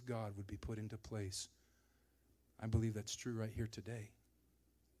genius of God would be put into place. I believe that's true right here today.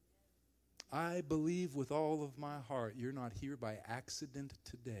 I believe with all of my heart you're not here by accident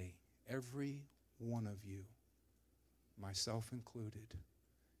today. Every one of you, myself included.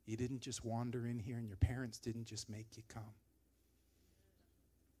 You didn't just wander in here and your parents didn't just make you come.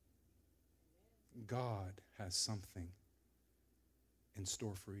 God has something in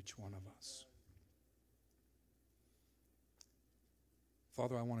store for each one of us.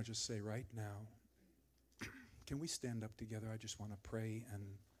 Father, I want to just say right now, can we stand up together? I just want to pray and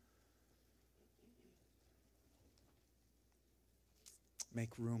make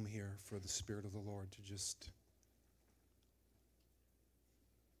room here for the Spirit of the Lord to just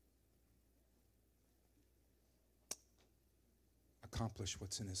accomplish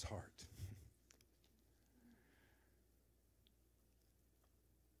what's in his heart.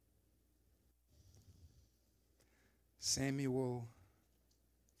 Samuel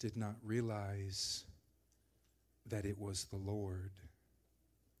did not realize that it was the Lord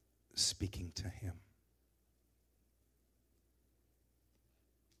speaking to him.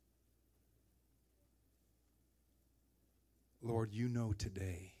 Lord, you know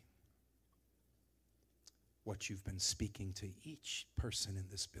today what you've been speaking to each person in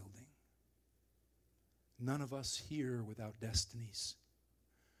this building. None of us here without destinies,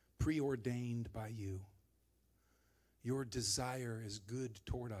 preordained by you. Your desire is good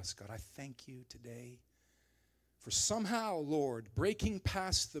toward us, God. I thank you today for somehow, Lord, breaking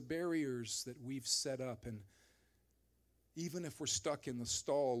past the barriers that we've set up. And even if we're stuck in the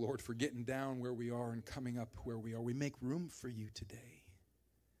stall, Lord, for getting down where we are and coming up where we are, we make room for you today.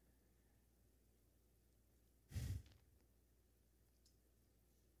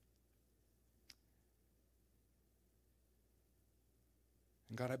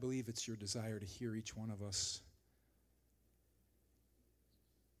 And God, I believe it's your desire to hear each one of us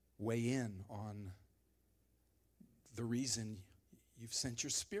weigh in on the reason you've sent your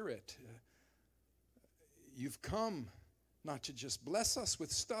Spirit. You've come not to just bless us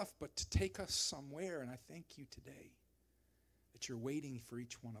with stuff, but to take us somewhere. And I thank you today that you're waiting for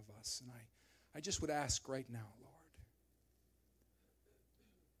each one of us. And I just would ask right now, Lord,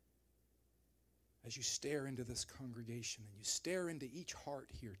 as you stare into this congregation and you stare into each heart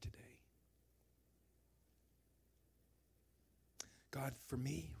here today, God, for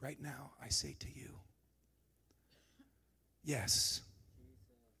me, right now, I say to you, yes,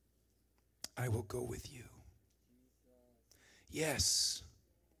 I will go with you. Yes,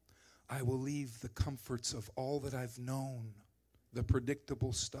 I will leave the comforts of all that I've known, the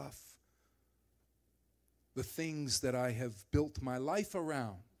predictable stuff, the things that I have built my life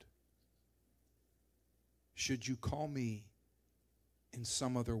around. Should you call me in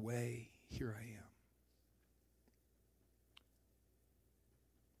some other way, here I am.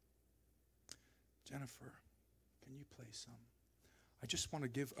 Jennifer, can you play some? I just want to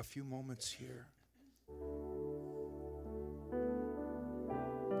give a few moments here.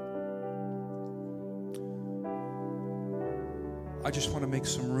 I just want to make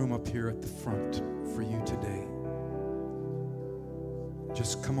some room up here at the front for you today.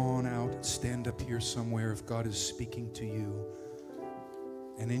 Just come on out and stand up here somewhere if God is speaking to you.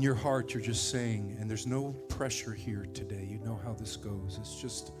 And in your heart, you're just saying, and there's no pressure here today. You know how this goes.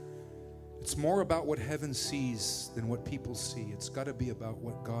 It's more about what heaven sees than what people see. It's got to be about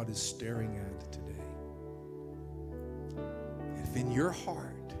what God is staring at today. If in your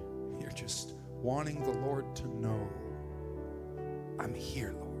heart, you're just wanting the Lord to know, I'm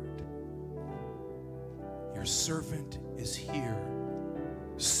here, Lord. Your servant is here.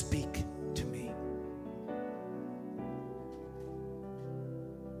 Speak to me.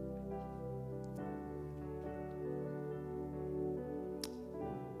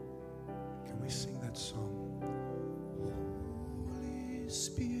 Can we sing that song? Holy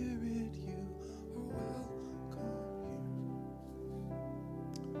Spirit, you are welcome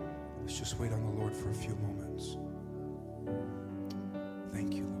here. Let's just wait on the Lord for a few moments.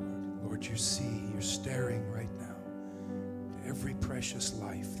 Thank you, Lord. Lord, you see, you're staring right now to every precious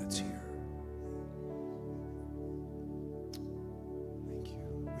life that's here. Thank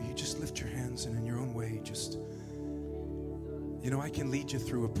you. Will you just lift your hands and in your own way, just, I can lead you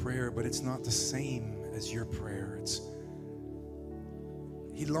through a prayer, but it's not the same as your prayer.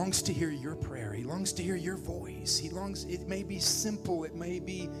 He longs to hear your prayer. He longs to hear your voice. It may be simple. It may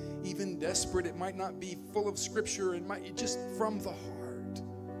be even desperate. It might not be full of scripture. It might just from the heart.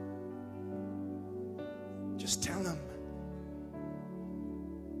 Just tell him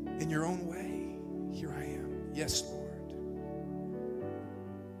in your own way, here I am. Yes, Lord.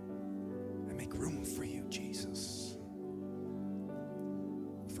 I make room for you, Jesus.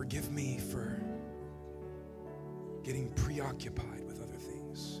 Forgive me for getting preoccupied with other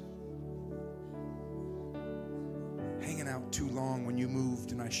things. out too long when you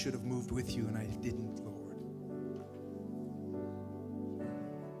moved, and I should have moved with you, and I didn't, Lord.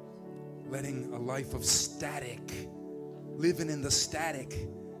 Letting a life of static, living in the static,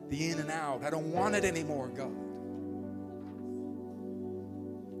 the in and out. I don't want it anymore, God.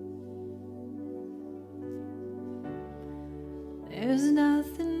 There's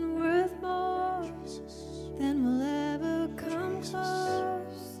nothing worth more than will ever come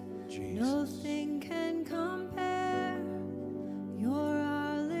close. Nothing can compare. You're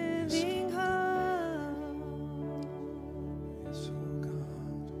our living hope. Yes, oh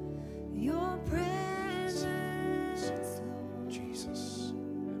God. Your presence, Lord. Jesus,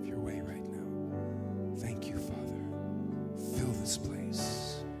 have your way right now. Thank you, Father. Fill this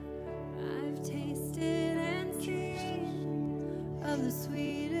place. I've tasted and seen of the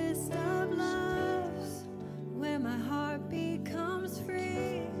sweetest of loves, where my heart becomes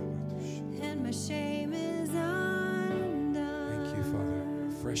free and my shame is undone. Thank you, Father.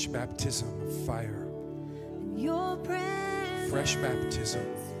 Fresh baptism of fire. Your presence, Fresh baptism.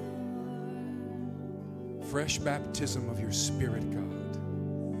 Fresh baptism of your Spirit, God.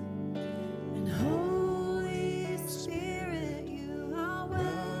 and Holy Spirit, you are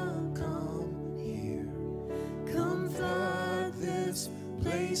welcome here. Come flood this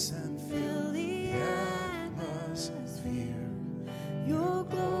place and fill the atmosphere. Your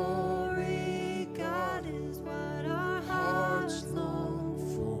glory, God, is what our hearts long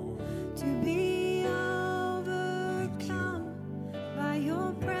for. To be overcome by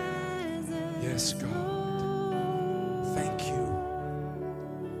your presence. Yes, God. Lord. Thank you.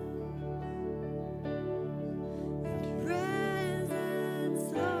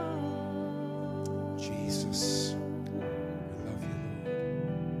 Presence, Lord. Jesus. We love you, Lord.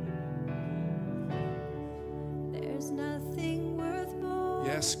 There's nothing worth more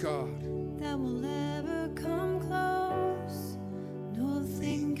Yes, God. that will ever come close.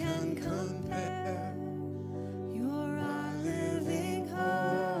 Nothing can compare. You're our living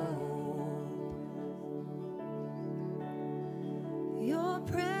hope. Your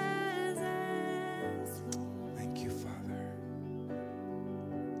presence, Lord. Thank you, Father.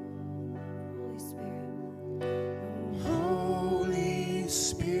 Holy Spirit. Holy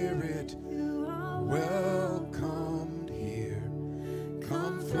Spirit, You are welcomed here.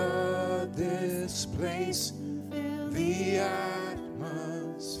 Come flood this place, fill the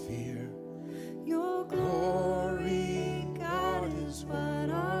atmosphere. your Glory, God, is what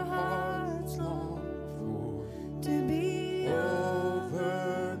our hearts long for. to be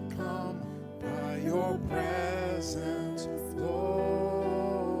Overcome by your presence,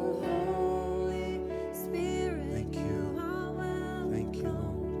 Lord. Holy Spirit. Thank you. are welcome Thank you,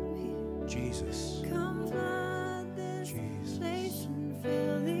 Lord. here. Jesus. Come flood this Jesus. place and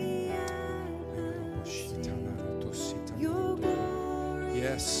fill the atmosphere. Your glory,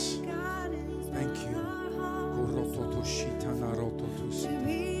 Yes. God, is Thank what you. our hearts long to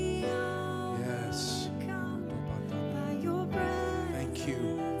be Yes. overcome by your presence. Thank you.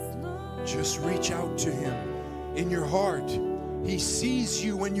 Lord. Just reach out to him in your heart. He sees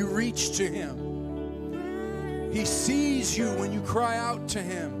you when you reach to him. He sees you when you cry out to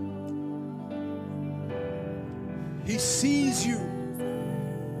him. He sees you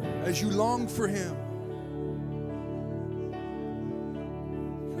as you long for him.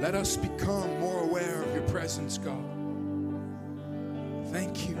 Let us become more aware of your presence, God.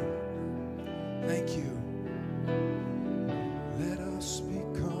 Thank you. Thank you. Let us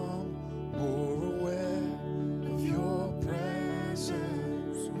become more aware of your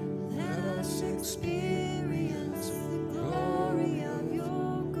presence. Let us experience the glory of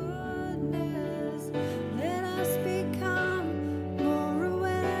your goodness. Let us become more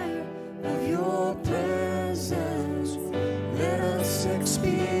aware of your presence. Let us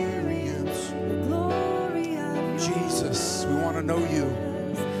experience the glory of your Jesus, we want to know you.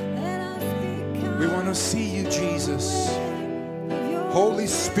 Let us become We want to see you, Jesus. of your Holy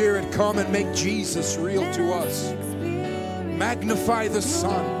Spirit, come and make Jesus real to us. experience Magnify the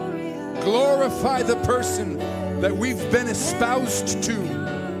Son. glory of Glorify the person that we've been espoused to.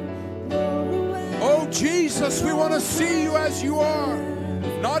 Oh, Jesus, we want to see you as you are,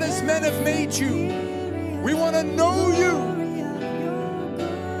 not as men have made you. We want to know you.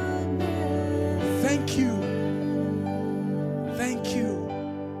 Thank you. Thank you.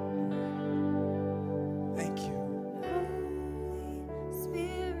 Thank you.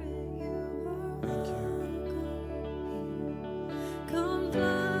 Thank you. Come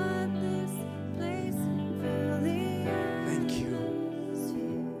flood this place and fill the Thank you.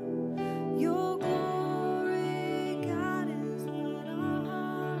 atmosphere. Your glory, God, is what our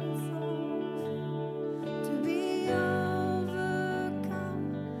hearts long for. To be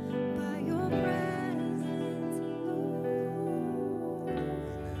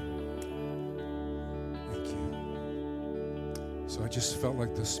So I just felt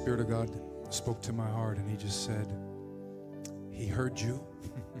like the Spirit of God spoke to my heart, and He just said, He heard you.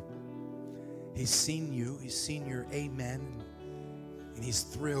 He's seen you. He's seen your amen. And He's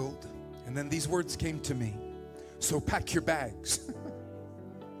thrilled. And then these words came to me. So pack your bags.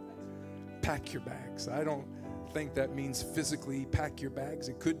 Pack your bags. I don't think that means physically pack your bags.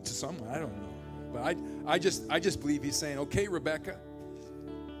 It could to someone. I don't know. But I just believe He's saying, okay, Rebecca.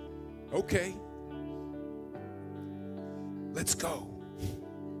 Okay. Let's go.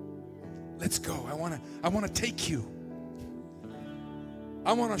 Let's go. I want to take you.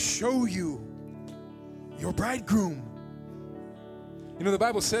 I want to show you your bridegroom. You know, the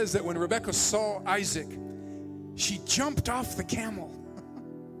Bible says that when Rebecca saw Isaac, she jumped off the camel,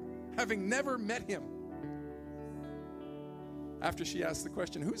 having never met him. After she asked the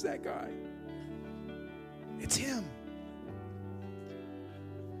question, who's that guy? It's him.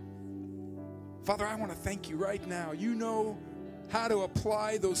 Father, I want to thank you right now. You know how to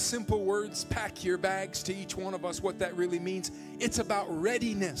apply those simple words, pack your bags, to each one of us, what that really means. It's about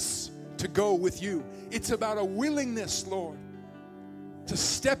readiness to go with you. It's about a willingness, Lord, to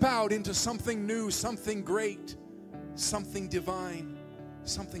step out into something new, something great, something divine,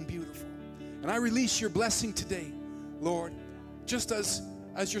 something beautiful. And I release your blessing today, Lord, just as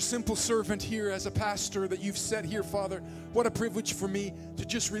your simple servant here, as a pastor that you've set here, Father. What a privilege for me to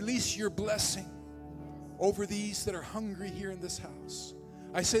just release your blessing over these that are hungry here in this house.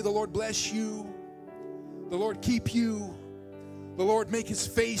 I say the Lord bless you. The Lord keep you. The Lord make His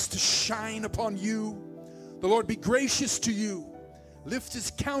face to shine upon you. The Lord be gracious to you. Lift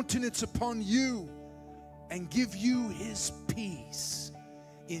His countenance upon you and give you His peace.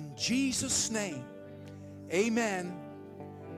 In Jesus' name, amen